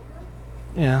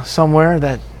 somewhere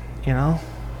that,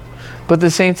 But the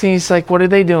same thing, it's like, what are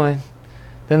they doing?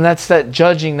 Then that's that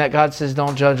judging that God says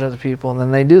don't judge other people. And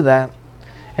then they do that.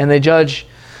 And they judge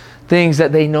things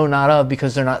that they know not of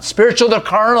because they're not spiritual, they're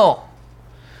carnal.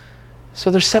 So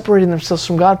they're separating themselves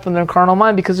from God from their carnal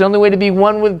mind, because the only way to be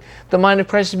one with the mind of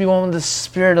Christ is to be one with the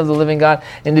Spirit of the living God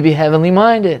and to be heavenly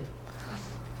minded.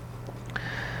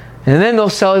 And then they'll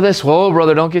sell you this, whoa,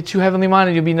 brother, don't get too heavenly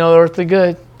minded. You'll be no earthly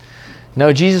good.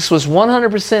 No, Jesus was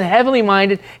 100% heavenly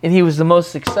minded, and he was the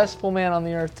most successful man on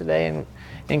the earth today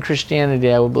in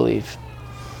Christianity, I would believe.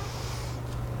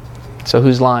 So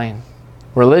who's lying?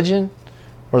 Religion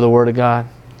or the Word of God?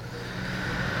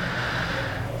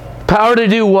 Power to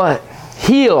do what?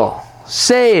 Heal,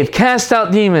 save, cast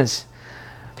out demons.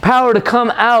 Power to come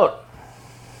out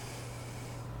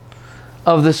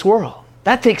of this world.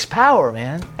 That takes power,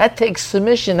 man. That takes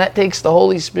submission. That takes the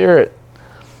Holy Spirit.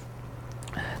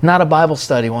 Not a Bible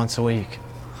study once a week.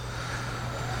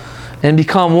 And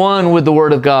become one with the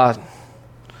Word of God.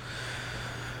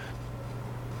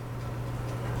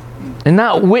 And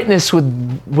not witness with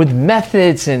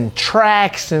methods and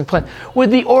tracts and plans.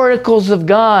 With the oracles of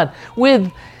God.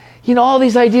 With, all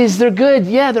these ideas. They're good.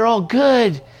 Yeah, they're all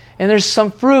good. And there's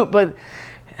some fruit. But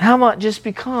how about just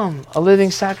become a living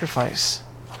sacrifice?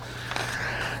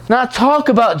 Not talk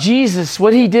about Jesus,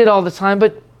 what he did all the time,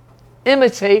 but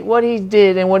imitate what he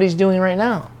did and what he's doing right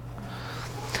now.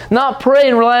 Not pray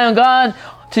and rely on God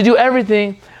to do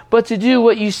everything, but to do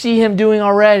what you see him doing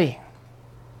already.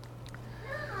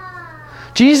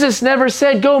 Jesus never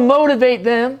said, go motivate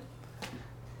them.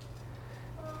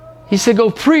 He said,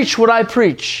 go preach what I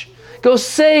preach. Go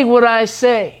say what I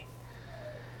say.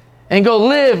 And go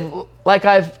live like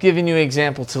I've given you an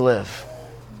example to live.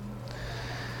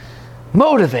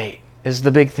 Motivate is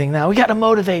the big thing now. We got to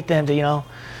motivate them to,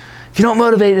 if you don't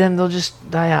motivate them, they'll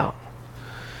just die out.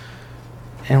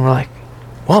 And we're like,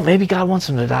 well, maybe God wants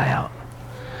them to die out.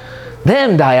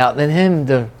 Them die out, then him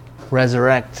to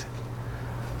resurrect.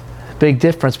 Big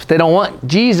difference. But they don't want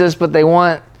Jesus, but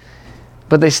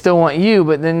they still want you.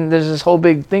 But then there's this whole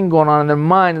big thing going on in their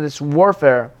mind, this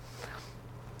warfare.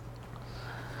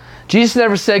 Jesus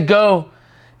never said, go.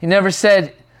 He never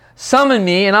said, summon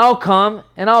me and I'll come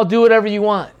and I'll do whatever you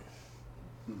want.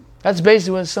 That's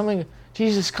basically when somebody,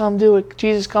 Jesus, come do it.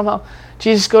 Jesus, come out.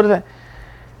 Jesus, go to that.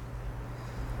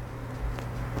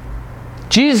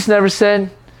 Jesus never said,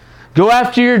 go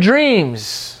after your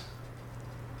dreams.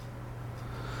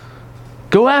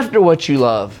 Go after what you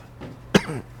love.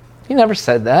 He never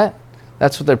said that.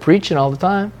 That's what they're preaching all the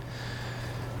time.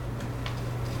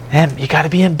 And you got to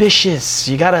be ambitious.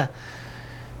 You got to,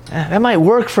 that might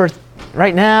work for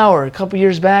right now or a couple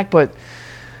years back, but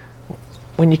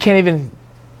when you can't even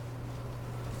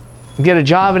get a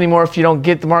job anymore if you don't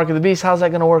get the mark of the beast, how's that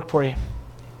going to work for you?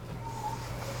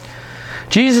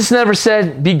 Jesus never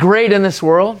said, be great in this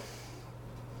world.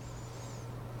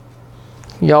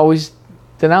 He always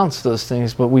denounced those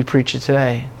things, but we preach it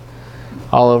today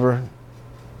all over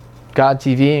God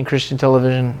TV and Christian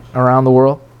television around the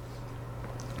world.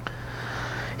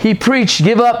 He preached,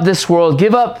 give up this world,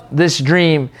 give up this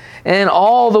dream and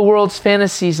all the world's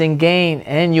fantasies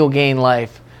and you'll gain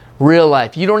life, real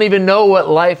life. You don't even know what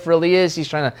life really is. He's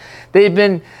trying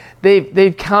to,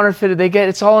 they've counterfeited,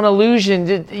 it's all an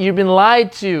illusion. You've been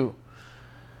lied to.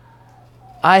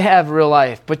 I have real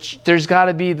life, but there's got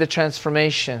to be the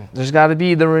transformation. There's got to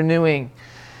be the renewing.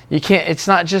 It's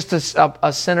not just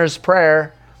a sinner's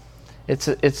prayer. It's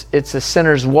a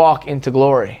sinner's walk into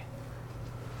glory.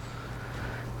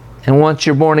 And once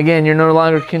you're born again, you're no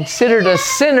longer considered a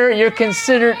sinner, you're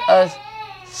considered a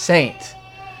saint.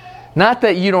 Not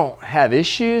that you don't have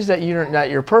issues, that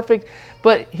you're perfect,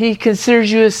 but he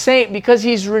considers you a saint because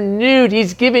he's renewed,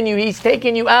 he's given you, he's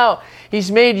taken you out.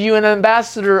 He's made you an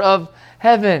ambassador of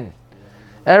heaven.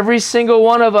 Every single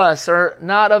one of us are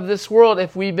not of this world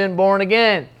if we've been born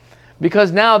again.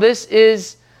 Because now this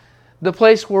is the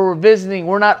place where we're visiting.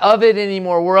 We're not of it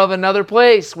anymore. We're of another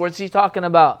place. What's he talking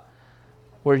about?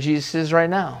 Where Jesus is right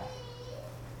now.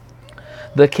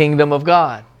 The kingdom of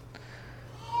God.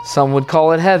 Some would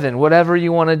call it heaven. Whatever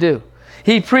you want to do.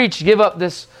 He preached, give up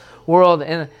this world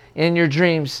in your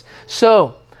dreams.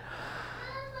 So,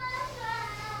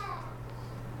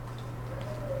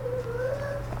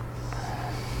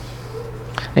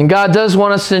 and God does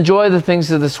want us to enjoy the things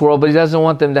of this world, but He doesn't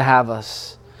want them to have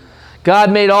us.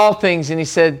 God made all things, and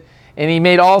He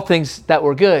made all things that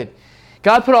were good.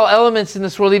 God put all elements in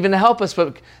this world even to help us,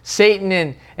 but Satan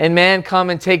and man come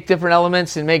and take different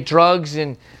elements and make drugs,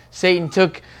 and Satan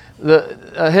took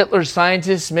Hitler's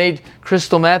scientists made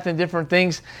crystal meth and different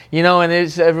things, and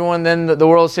everyone then the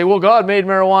world say, well, God made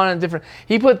marijuana and different.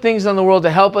 He put things on the world to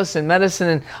help us in medicine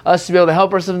and us to be able to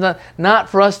help ourselves, not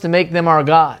for us to make them our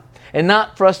God. And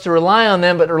not for us to rely on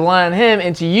them, but to rely on Him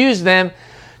and to use them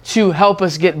to help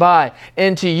us get by.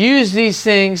 And to use these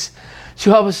things to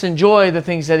help us enjoy the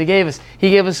things that He gave us. He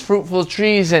gave us fruitful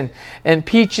trees and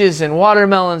peaches and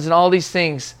watermelons and all these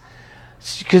things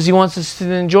because He wants us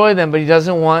to enjoy them, but He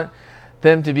doesn't want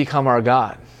them to become our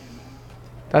God.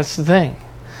 That's the thing.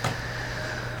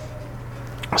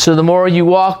 So the more you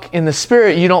walk in the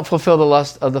Spirit, you don't fulfill the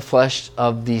lust of the flesh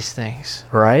of these things,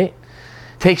 right?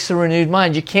 Takes a renewed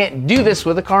mind. You can't do this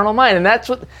with a carnal mind, and that's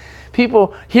what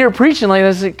people hear preaching like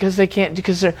this because they can't,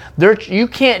 because you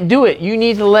can't do it. You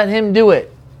need to let Him do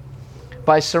it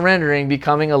by surrendering,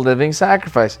 becoming a living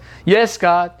sacrifice. Yes,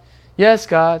 God. Yes,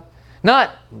 God.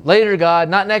 Not later, God.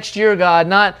 Not next year, God.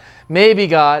 Not maybe,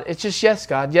 God. It's just yes,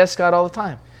 God. Yes, God, all the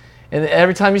time. And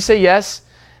every time you say yes,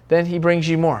 then He brings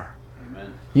you more.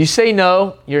 You say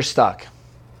no, you're stuck.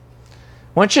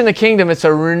 Once you're in the kingdom, it's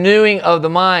a renewing of the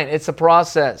mind. It's a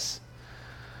process.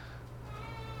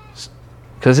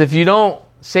 Because if you don't,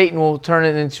 Satan will turn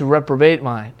it into reprobate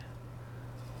mind.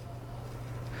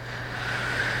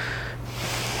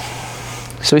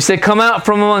 So He said, come out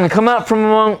from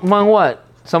among what?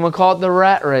 Someone called it the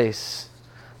rat race.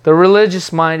 The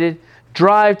religious-minded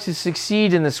drive to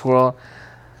succeed in this world,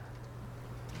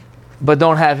 but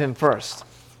don't have Him first.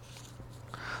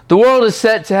 The world is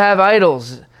set to have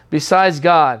idols besides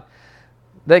God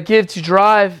that give to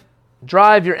drive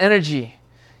your energy,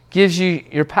 gives you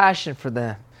your passion for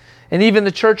them. And even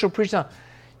the church will preach now,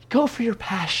 go for your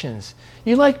passions.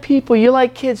 You like people, you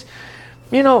like kids.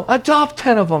 Adopt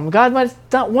 10 of them. God might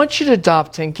not want you to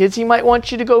adopt 10 kids. He might want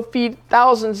you to go feed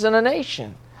thousands in a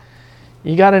nation.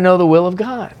 You got to know the will of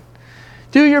God.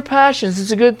 Do your passions.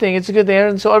 It's a good thing. It's a good thing.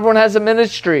 And so everyone has a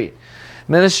ministry.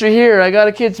 Ministry here, I got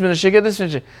a kids ministry, I got this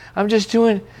ministry. I'm just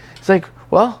doing, it's like,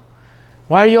 well,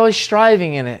 why are you always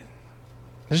striving in it?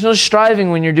 There's no striving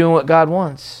when you're doing what God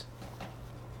wants.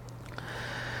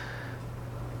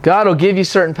 God will give you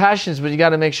certain passions, but you got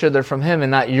to make sure they're from Him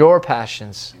and not your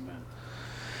passions. Amen.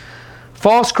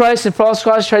 False Christ and false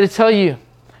gods try to tell you,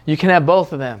 you can have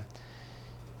both of them.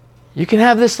 You can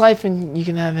have this life and you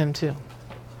can have Him too.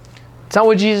 It's not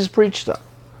what Jesus preached though.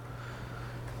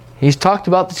 He's talked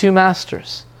about the two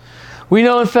masters. We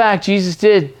know, in fact, Jesus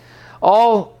did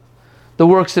all the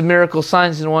works of miracles,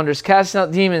 signs, and wonders, casting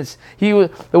out demons. The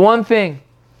one thing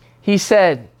He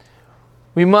said,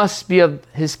 we must be of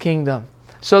His kingdom.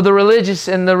 So the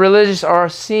religious are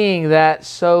seeing that,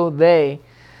 so they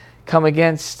come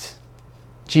against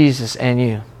Jesus and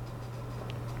you.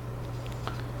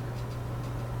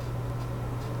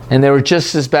 And they were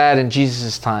just as bad in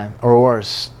Jesus' time, or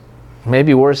worse.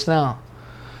 Maybe worse now.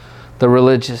 The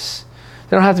religious.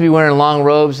 They don't have to be wearing long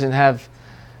robes and have,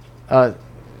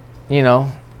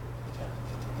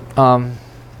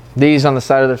 these on the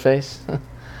side of their face.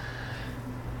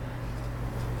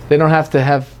 They don't have to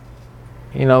have,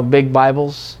 big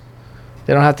Bibles.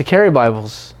 They don't have to carry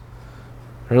Bibles.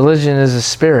 Religion is a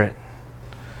spirit.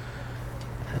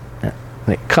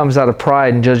 It comes out of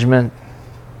pride and judgment.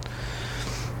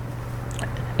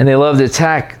 And they love to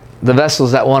attack the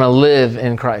vessels that want to live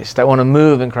in Christ, that want to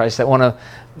move in Christ, that want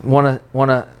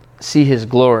to see His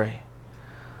glory.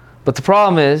 But the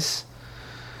problem is,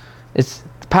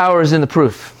 the power is in the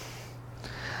proof.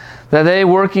 That they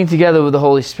working together with the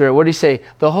Holy Spirit. What did He say?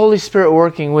 The Holy Spirit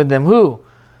working with them. Who?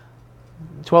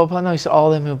 12? No, He said all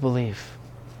them who believe.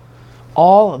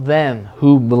 All them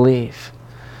who believe.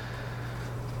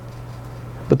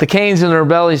 But the Cains and the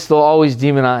rebellious they'll always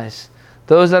demonize.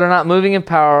 Those that are not moving in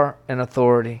power and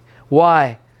authority.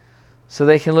 Why? So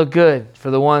they can look good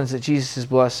for the ones that Jesus is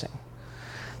blessing.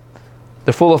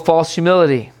 They're full of false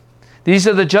humility. These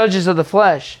are the judges of the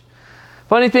flesh.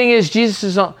 Funny thing is,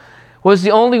 Jesus was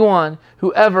the only one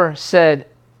who ever said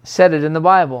it in the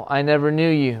Bible. I never knew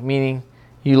you, meaning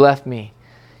you left me.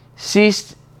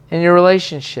 Ceased in your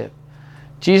relationship.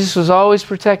 Jesus was always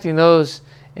protecting those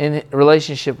in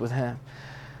relationship with Him,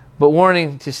 but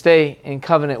warning to stay in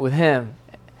covenant with Him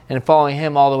and following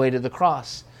Him all the way to the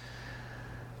cross.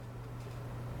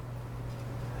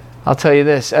 I'll tell you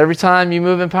this, every time you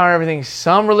move in power and everything,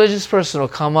 some religious person will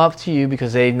come up to you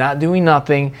because they're not doing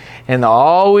nothing, and they'll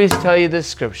always tell you this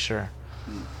scripture.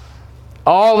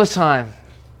 All the time,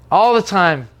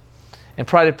 and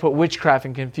try to put witchcraft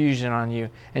and confusion on you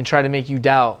and try to make you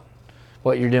doubt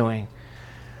what you're doing.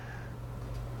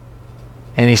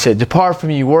 And He said, depart from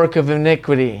you, work of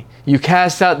iniquity. You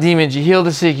cast out demons, you heal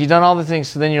the sick, you've done all the things.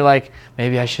 So then you're like,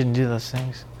 maybe I shouldn't do those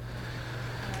things.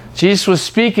 Jesus was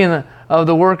speaking of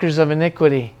the workers of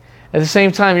iniquity. At the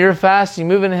same time, you're fasting,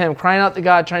 moving to Him, crying out to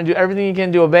God, trying to do everything you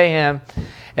can to obey Him.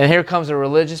 And here comes a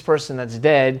religious person that's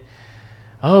dead.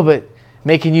 Oh, but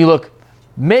making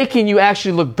you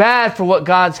actually look bad for what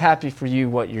God's happy for you,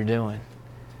 what you're doing.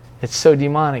 It's so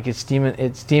demonic. It's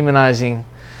demonizing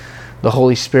the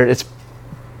Holy Spirit. It's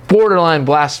borderline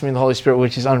blaspheming the Holy Spirit,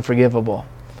 which is unforgivable.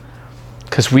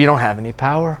 Because we don't have any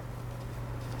power.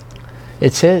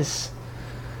 It's His.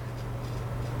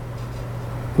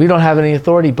 We don't have any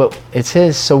authority, but it's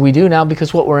His. So we do now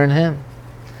because what we're in Him.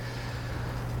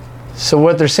 So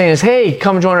what they're saying is, hey,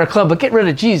 come join our club, but get rid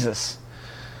of Jesus.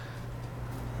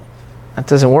 That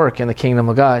doesn't work in the kingdom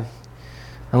of God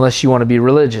unless you want to be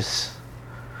religious.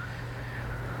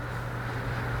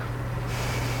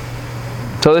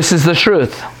 So this is the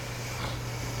truth.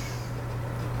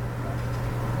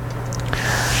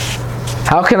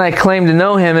 How can I claim to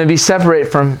know Him and be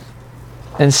separate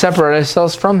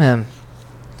ourselves from Him?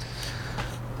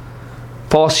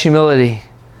 False humility.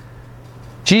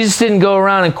 Jesus didn't go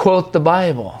around and quote the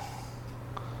Bible.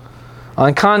 On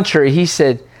the contrary, He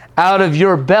said, out of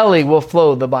your belly will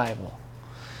flow the Bible.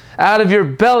 Out of your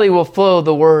belly will flow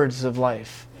the words of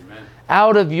life. Amen.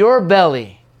 Out of your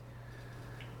belly.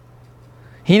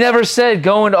 He never said,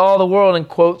 go into all the world and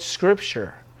quote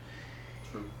Scripture.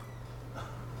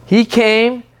 He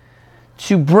came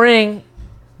to bring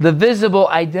the visible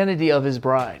identity of His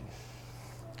bride.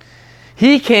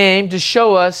 He came to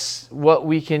show us what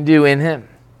we can do in Him.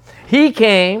 He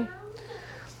came,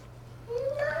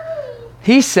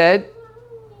 He said,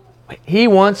 He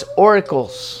wants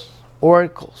oracles.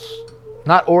 Oracles.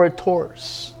 Not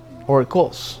orators.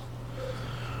 Oracles.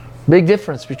 Big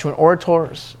difference between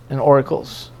orators and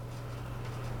oracles.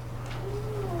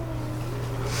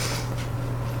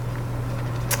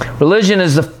 Religion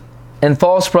is and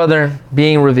false brethren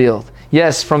being revealed.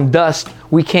 Yes, from dust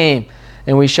we came,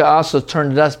 and we shall also turn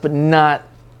to dust, but not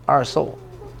our soul.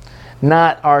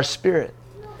 Not our spirit.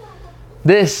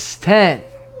 This 10.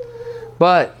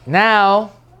 But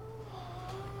now,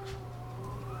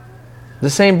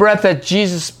 the same breath that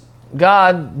Jesus,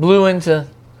 God, blew into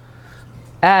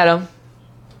Adam,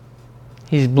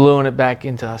 He's blowing it back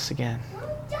into us again.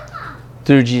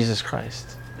 Through Jesus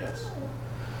Christ. Yes.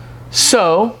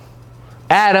 So,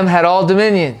 Adam had all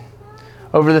dominion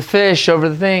over the fish, over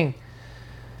the thing.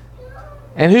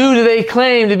 And who do they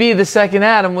claim to be the second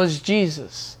Adam was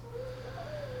Jesus.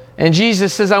 And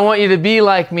Jesus says, I want you to be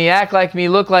like me, act like me,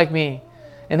 look like me,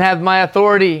 and have my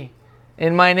authority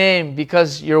in my name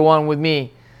because you're one with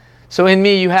me. So in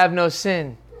me you have no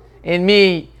sin. In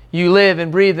me you live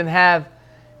and breathe and have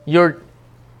your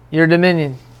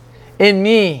dominion. In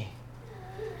me.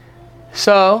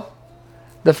 So,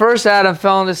 the first Adam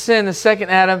fell into sin. The second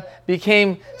Adam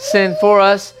became sin for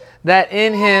us, that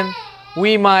in Him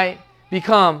we might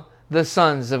become the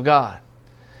sons of God.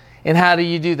 And how do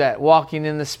you do that? Walking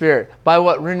in the Spirit. By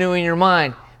what? Renewing your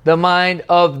mind. The mind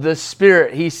of the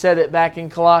Spirit. He said it back in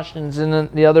Colossians and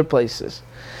the other places.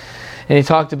 And he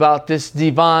talked about this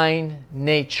divine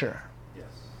nature. Yes.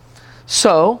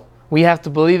 So, we have to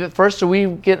believe it first, or we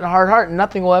get in a hard heart and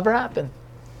nothing will ever happen.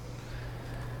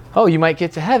 Oh, you might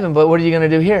get to heaven, but what are you going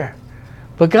to do here?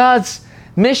 But God's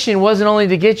mission wasn't only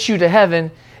to get you to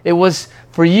heaven, it was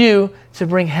for you to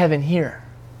bring heaven here.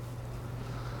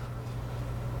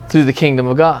 Through the kingdom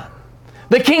of God.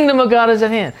 The kingdom of God is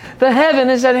at hand. The heaven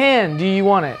is at hand. Do you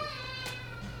want it?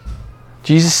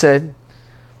 Jesus said,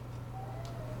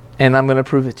 and I'm going to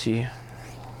prove it to you.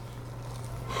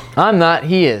 I'm not,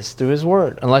 He is, through His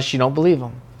word, unless you don't believe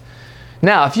Him.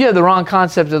 Now, if you have the wrong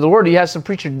concept of the word, you have some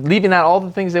preacher leaving out all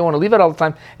the things they want to leave out all the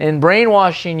time and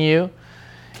brainwashing you,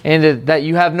 and that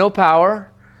you have no power.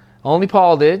 Only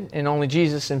Paul did, and only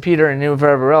Jesus and Peter and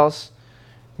whoever else.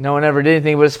 No one ever did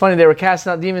anything, but it's funny, they were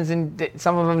casting out demons and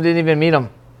some of them didn't even meet Him.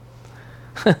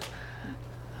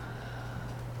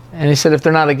 And He said, if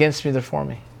they're not against me, they're for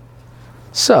me.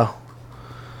 So,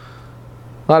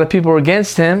 a lot of people are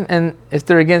against Him, and if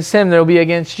they're against Him, they'll be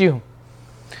against you.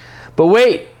 But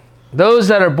wait, those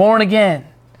that are born again,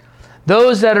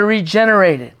 those that are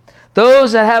regenerated,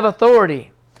 those that have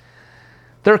authority,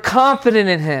 they're confident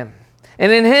in Him.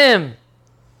 And in Him,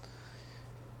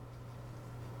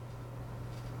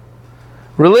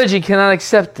 religion cannot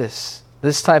accept this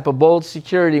type of bold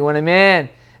security when a man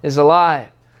is alive.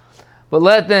 But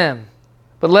let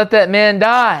that man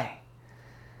die.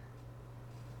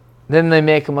 Then they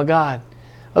make him a god.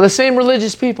 Well, the same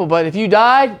religious people, but if you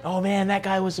died, oh man, that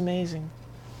guy was amazing.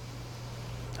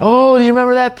 Oh, do you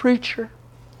remember that preacher?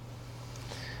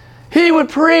 He would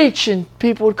preach and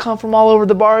people would come from all over,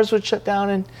 the bars would shut down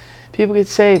and people could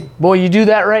say, boy, you do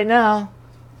that right now,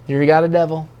 you got a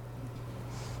devil.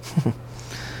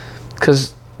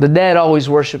 Because the dead always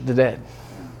worship the dead.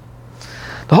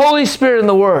 The Holy Spirit and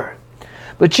the Word.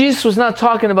 But Jesus was not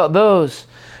talking about those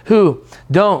who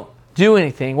don't do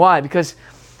anything. Why? Because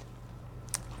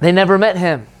they never met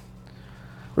Him.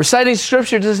 Reciting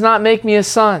Scripture does not make me a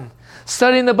son.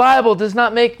 Studying the Bible does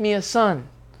not make me a son.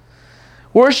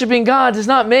 Worshiping God does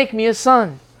not make me a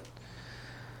son.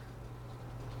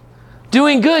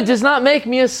 Doing good does not make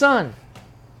me a son.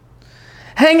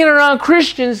 Hanging around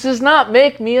Christians does not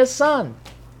make me a son.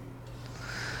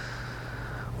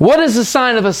 What is the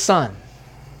sign of a son?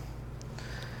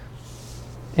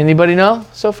 Anybody know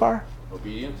so far?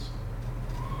 Obedience.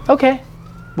 Okay.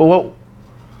 But what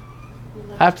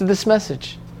after this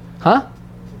message? Huh?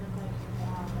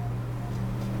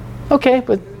 Okay,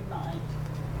 but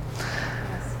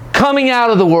coming out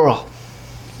of the world.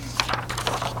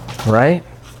 Right?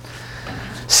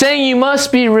 Saying you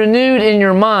must be renewed in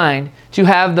your mind to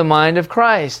have the mind of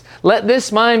Christ. Let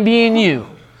this mind be in you.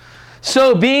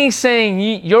 So saying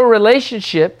your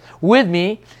relationship with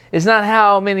me is not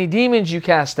how many demons you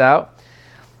cast out.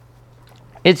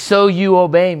 It's so you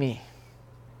obey me.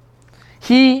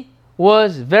 He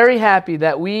was very happy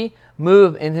that we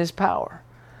move in His power.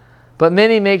 But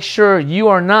make sure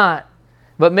you're not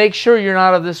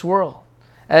of this world,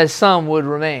 as some would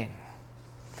remain.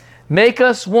 Make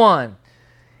us one.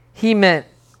 He meant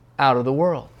out of the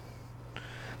world.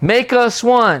 Make us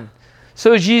one.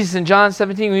 So Jesus in John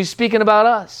 17, when He's speaking about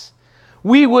us,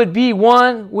 we would be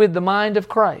one with the mind of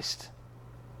Christ.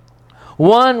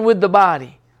 One with the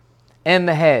body and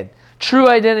the head. True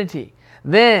identity.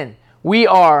 Then we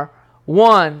are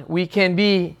one. We can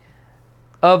be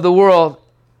of the world.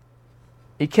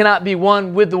 It cannot be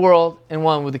one with the world and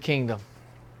one with the kingdom.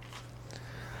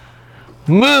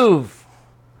 Move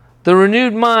the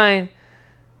renewed mind.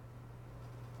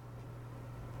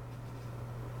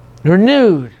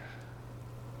 Renewed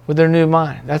with their new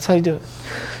mind. That's how you do it.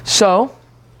 So,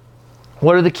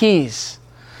 what are the keys?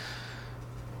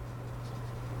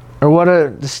 Or what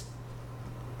is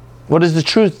the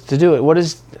truth to do it? What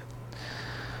is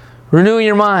renewing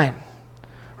your mind?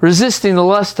 Resisting the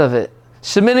lust of it.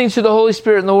 Submitting to the Holy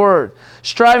Spirit and the Word.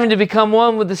 Striving to become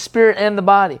one with the Spirit and the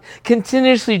body.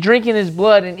 Continuously drinking His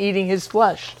blood and eating His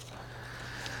flesh.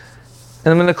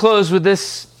 And I'm going to close with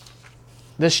this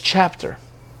chapter.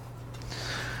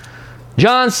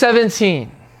 John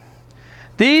 17.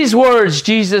 These words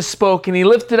Jesus spoke, and He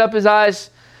lifted up His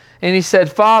eyes and He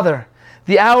said, Father,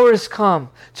 the hour is come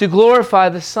to glorify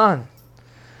the Son,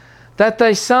 that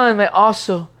Thy Son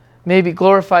may be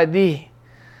glorified Thee.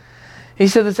 He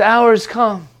said, this hour has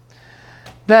come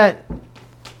that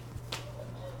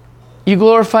you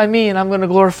glorify me and I'm going to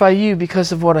glorify you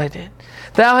because of what I did.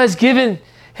 Thou hast given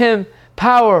Him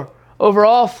power over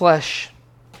all flesh,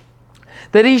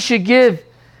 that He should give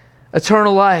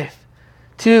eternal life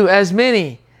to as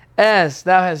many as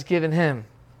Thou hast given Him.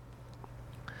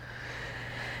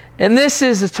 And this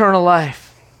is eternal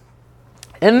life.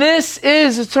 And this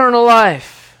is eternal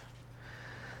life,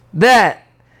 that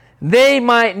they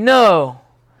might know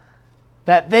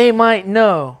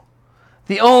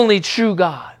the only true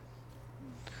God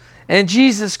and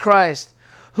Jesus Christ,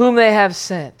 whom they have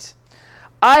sent.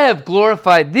 I have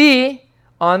glorified Thee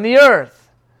on the earth.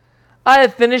 I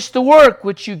have finished the work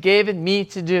which You gave me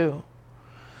to do.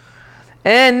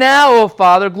 And now, O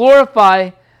Father, glorify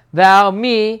Thou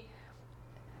me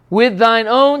with Thine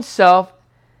own self,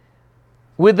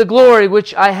 with the glory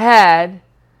which I had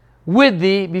with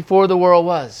Thee before the world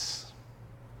was.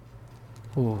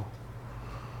 Ooh.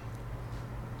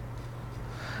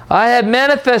 I have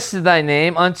manifested Thy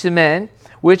name unto men,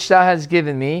 which Thou hast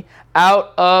given me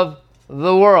out of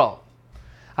the world.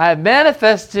 I have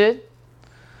manifested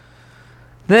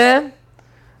them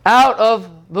out of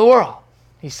the world.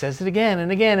 He says it again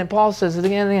and again, and Paul says it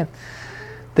again and again.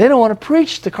 They don't want to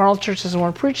preach. The carnal church doesn't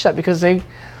want to preach that because they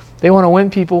want to win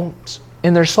people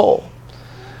in their soul.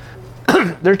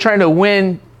 They're trying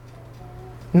to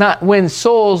not win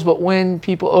souls, but win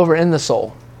people over in the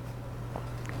soul.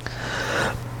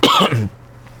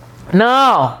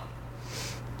 Now,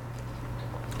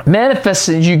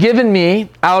 manifested You given me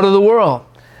out of the world.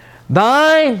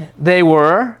 Thine they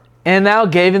were, and Thou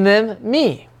gavest them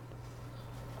me.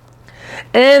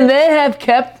 And they have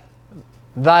kept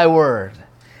Thy word.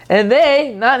 And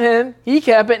they, not him, he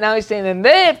kept it. Now he's saying, and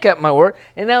they have kept my word.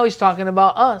 And now he's talking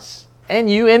about us, and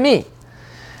you and me.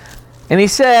 And he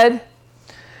said,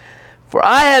 for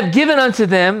I have given unto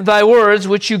them Thy words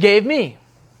which You gave me.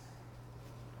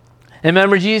 And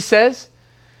remember Jesus says,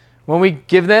 when we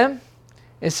give them,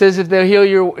 it says if they'll hear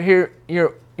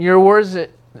your words,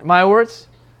 my words,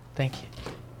 thank you.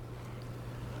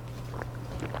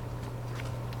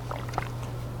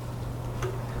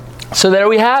 So there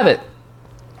we have it.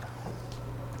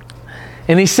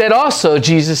 And he said also,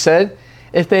 Jesus said,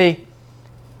 if they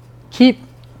keep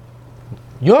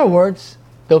your words,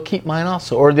 they'll keep mine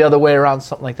also. Or the other way around,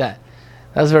 something like that.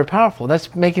 That was very powerful.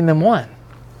 That's making them one.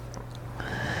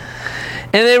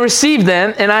 And they received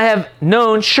them, and I have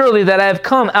known surely that I have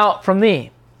come out from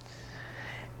thee.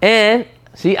 And,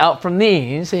 see, out from thee. He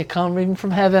didn't say come even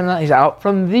from heaven. He's out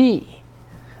from thee.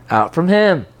 Out from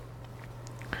him.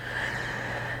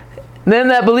 Them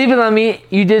that believeth on me,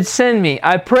 you did send me.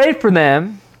 I pray for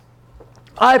them.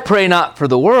 I pray not for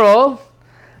the world,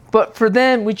 but for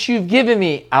them which you've given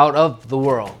me out of the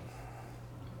world.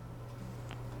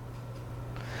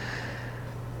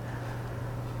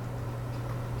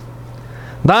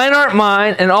 Thine art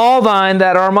mine, and all thine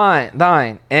that are mine,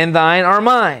 thine, and thine are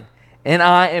mine. And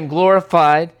I am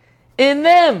glorified in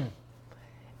them.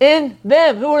 In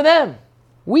them. Who are them?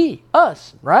 We,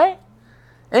 us, right?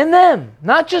 In them.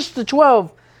 Not just the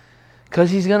 12. Because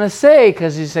he's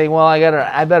saying, well,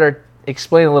 I better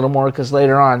explain a little more, because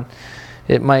later on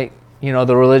it might,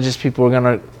 the religious people are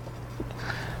going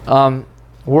to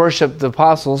worship the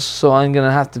apostles, so I'm going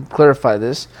to have to clarify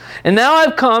this. And now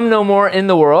I've come no more in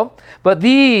the world, but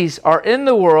these are in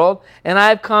the world, and I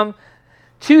have come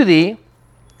to thee,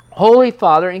 Holy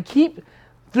Father, and keep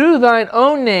through thine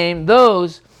own name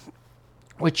those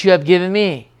which you have given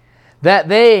me, that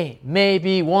they may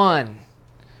be one,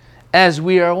 as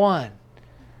we are one.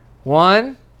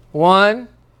 One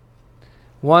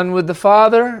with the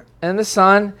Father and the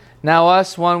Son. Now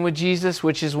us, one with Jesus,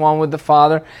 which is one with the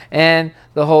Father and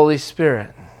the Holy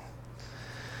Spirit.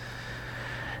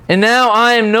 And now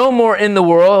I am no more in the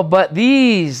world, but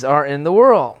these are in the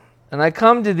world. And I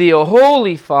come to thee, O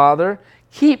Holy Father,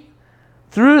 keep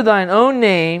through thine own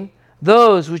name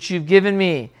those which you've given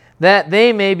me, that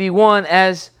they may be one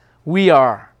as we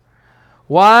are.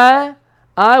 While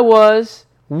I was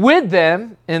with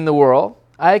them in the world,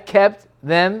 I kept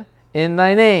them in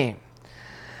thy name.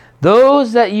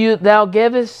 Those that thou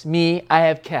gavest me I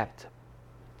have kept,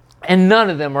 and none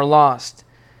of them are lost,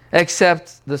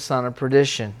 except the son of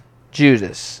perdition,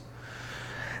 Judas,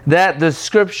 that the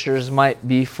scriptures might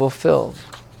be fulfilled.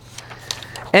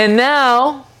 And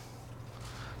now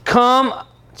come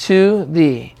to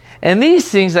thee. And these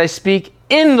things I speak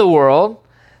in the world,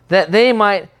 that they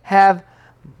might have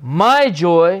my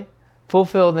joy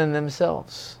fulfilled in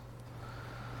themselves.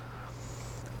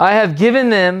 I have given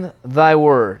them thy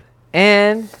word,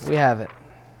 and we have it.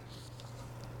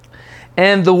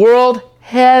 And the world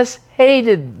has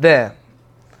hated them,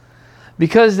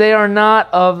 because they are not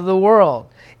of the world,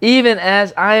 even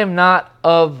as I am not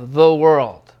of the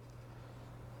world.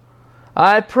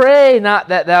 I pray not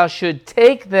that thou should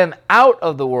take them out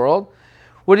of the world.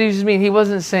 What does he mean? He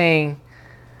wasn't saying,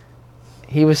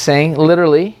 he was saying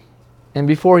literally, and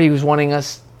before he was wanting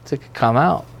us to come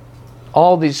out.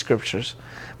 All these scriptures.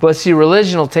 But see,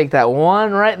 religion will take that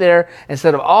one right there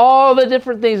instead of all the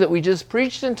different things that we just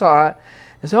preached and taught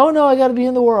and say, oh no, I got to be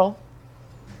in the world.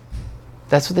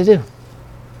 That's what they do.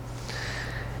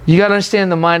 You got to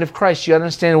understand the mind of Christ. You got to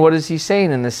understand what is he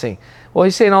saying in this thing. Well,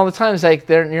 he's saying all the time, it's like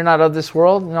you're not of this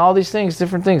world and all these things,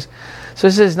 different things. So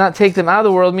it says not take them out of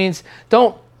the world means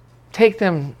don't take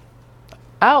them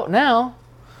out now.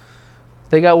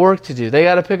 They got work to do. They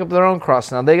got to pick up their own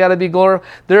cross now. They got to be glory.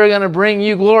 They're going to bring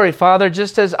you glory, Father,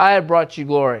 just as I have brought you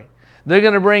glory. They're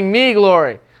going to bring me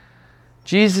glory.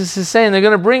 Jesus is saying they're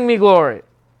going to bring me glory.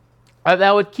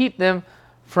 That would keep them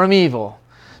from evil.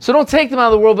 So don't take them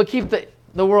out of the world, but keep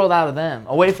the world out of them,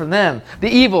 away from them. The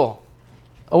evil,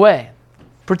 away.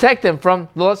 Protect them from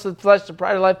the lust of the flesh, the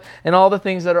pride of life, and all the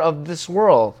things that are of this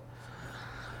world.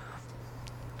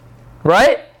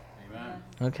 Right? Amen.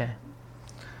 Okay.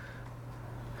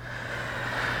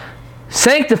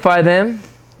 Sanctify them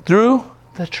through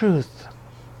the truth.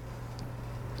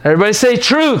 Everybody say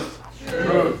truth.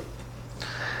 Truth.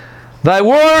 Thy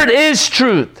word is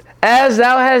truth. As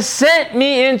thou hast sent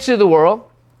me into the world,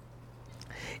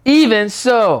 even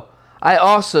so I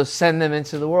also send them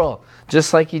into the world.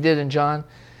 Just like he did in John.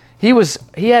 He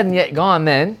hadn't yet gone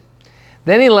then.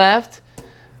 Then he left,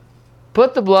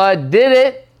 put the blood, did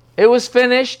it. It was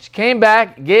finished, came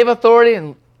back, gave authority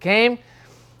and came.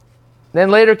 Then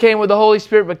later came with the Holy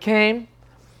Spirit, but came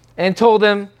and told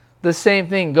them the same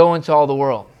thing, go into all the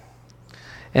world.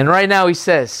 And right now he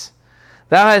says,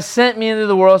 thou hast sent me into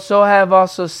the world, so I have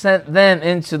also sent them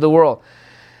into the world.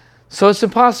 So it's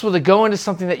impossible to go into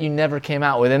something that you never came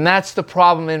out with. And that's the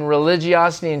problem in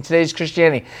religiosity in today's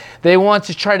Christianity. They want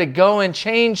to try to go and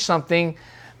change something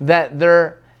that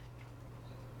they're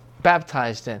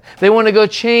baptized in. They want to go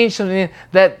change something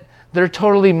that they're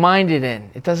totally minded in.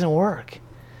 It doesn't work.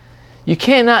 You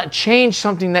cannot change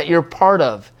something that you're part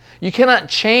of. You cannot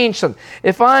change something.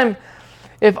 If I'm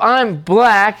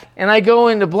black and I go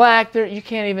into black, you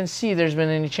can't even see there's been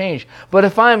any change. But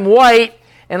if I'm white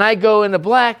and I go into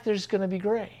black, there's going to be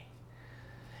gray.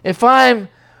 If I'm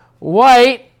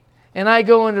white and I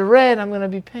go into red, I'm going to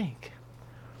be pink.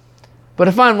 But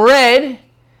if I'm red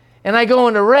and I go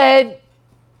into red,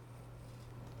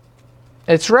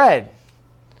 it's red.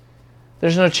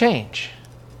 There's no change.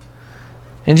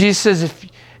 And Jesus says,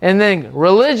 and then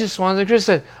religious ones, and Chris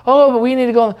said, oh, but we need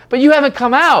to go. But you haven't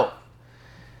come out.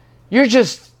 You're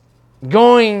just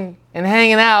going and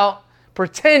hanging out,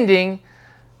 pretending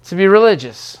to be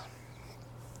religious.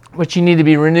 But you need to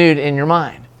be renewed in your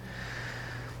mind.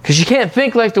 Because you can't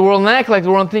think like the world and act like the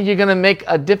world and think you're going to make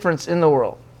a difference in the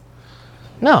world.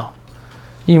 No.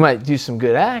 You might do some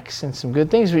good acts and some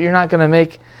good things, but you're not going to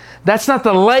make... That's not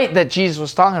the light that Jesus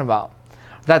was talking about.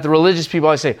 That the religious people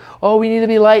always say, oh, we need to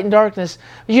be light in darkness.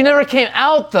 You never came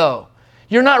out, though.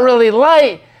 You're not really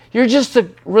light. You're just a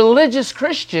religious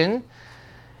Christian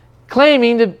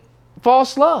claiming to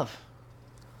false love.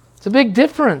 It's a big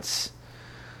difference.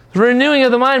 The renewing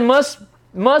of the mind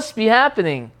must be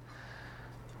happening.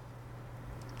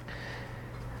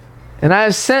 And I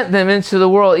have sent them into the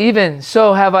world, even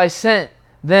so have I sent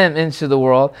them into the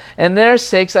world, and their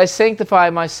sakes I sanctify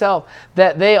myself,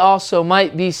 that they also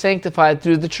might be sanctified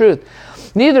through the truth.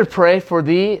 Neither pray for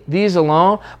these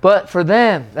alone, but for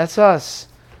them. That's us.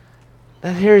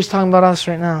 That here he's talking about us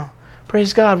right now.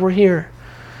 Praise God, we're here.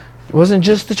 It wasn't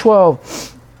just the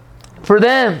 12. For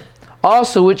them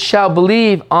also which shall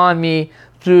believe on me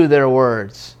through their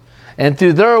words. And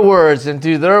through their words, and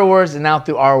through their words, and now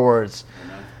through our words.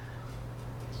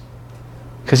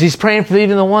 Because he's praying for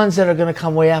even the ones that are going to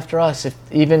come way after us. If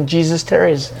even Jesus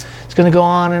tarries, it's going to go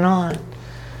on and on.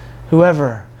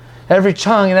 Whoever. Every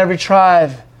tongue and every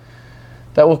tribe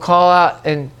that will call out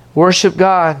and worship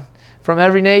God from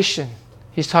every nation.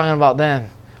 He's talking about them.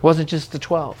 It wasn't just the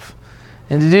 12.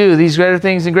 And to do these greater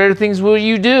things and greater things will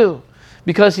you do.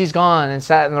 Because he's gone and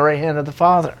sat in the right hand of the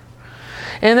Father.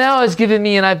 And thou hast given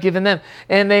me and I've given them.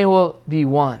 And they will be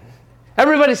one.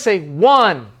 Everybody say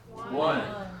one. One.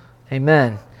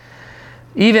 Amen.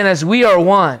 Even as we are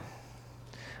one,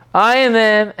 I and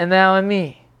them and thou and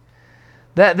me,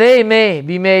 that they may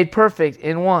be made perfect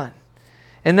in one.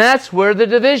 And that's where the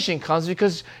division comes,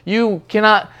 because you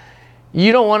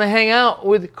don't want to hang out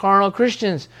with carnal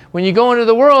Christians. When you go into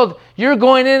the world, you're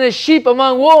going in as sheep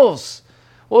among wolves.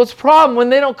 Well, it's a problem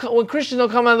when Christians don't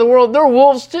come out of the world, they're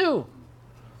wolves too.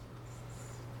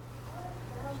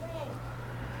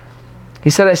 He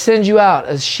said, I send you out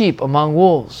as sheep among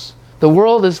wolves. The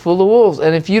world is full of wolves.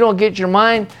 And if you don't get your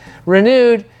mind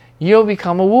renewed, you'll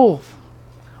become a wolf.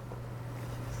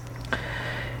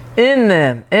 In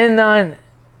them, in thine,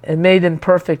 and made them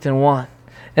perfect in one.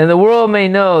 And the world may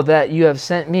know that you have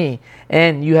sent me,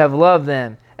 and you have loved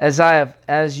them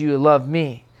as you loved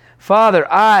me. Father,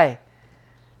 I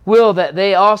will that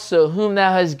they also, whom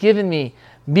thou hast given me,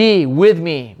 be with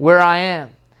me where I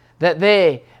am, that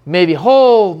they may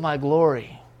behold my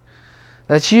glory.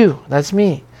 That's you, that's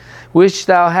me, which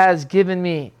thou hast given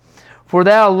me. For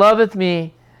thou lovest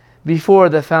me before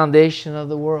the foundation of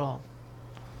the world.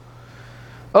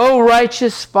 O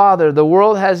righteous Father, the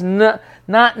world has not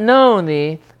known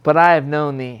thee, but I have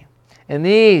known thee. And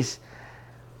these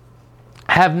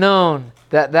have known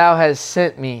that thou hast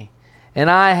sent me, and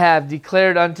I have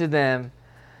declared unto them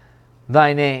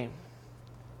thy name.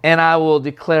 And I will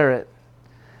declare it,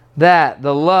 that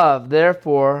the love,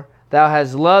 therefore, thou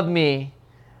hast loved me,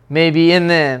 may be in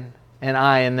them, and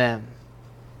I in them.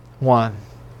 One.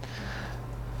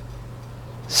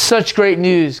 Such great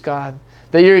news, God,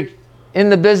 that you're in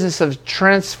the business of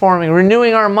transforming,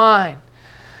 renewing our mind.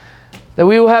 That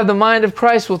we will have the mind of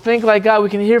Christ, we'll think like God, we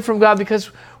can hear from God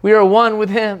because we are one with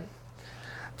Him.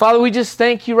 Father, we just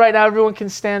thank you right now. Everyone can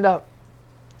stand up.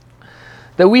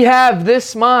 That we have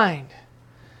this mind.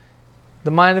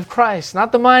 The mind of Christ,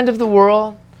 not the mind of the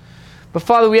world. But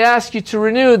Father, we ask you to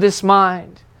renew this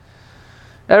mind.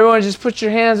 Everyone just put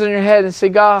your hands on your head and say,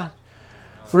 God,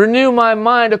 renew my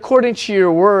mind according to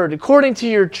your word, according to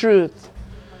your truth.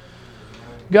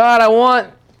 God, I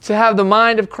want to have the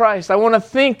mind of Christ. I want to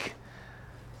think.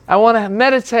 I want to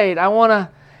meditate. I want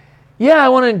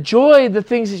to enjoy the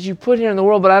things that you put here in the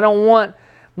world, but I don't want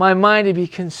my mind to be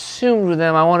consumed with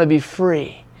them. I want to be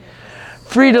free.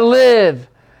 Free to live,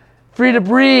 free to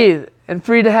breathe, and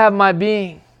free to have my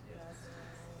being.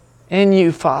 In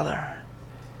you, Father.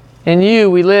 In you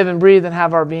we live and breathe and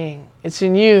have our being. It's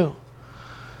in you.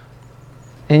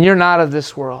 And you're not of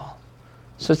this world.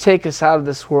 So take us out of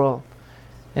this world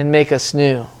and make us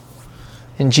new.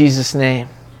 In Jesus' name,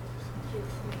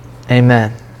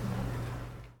 amen.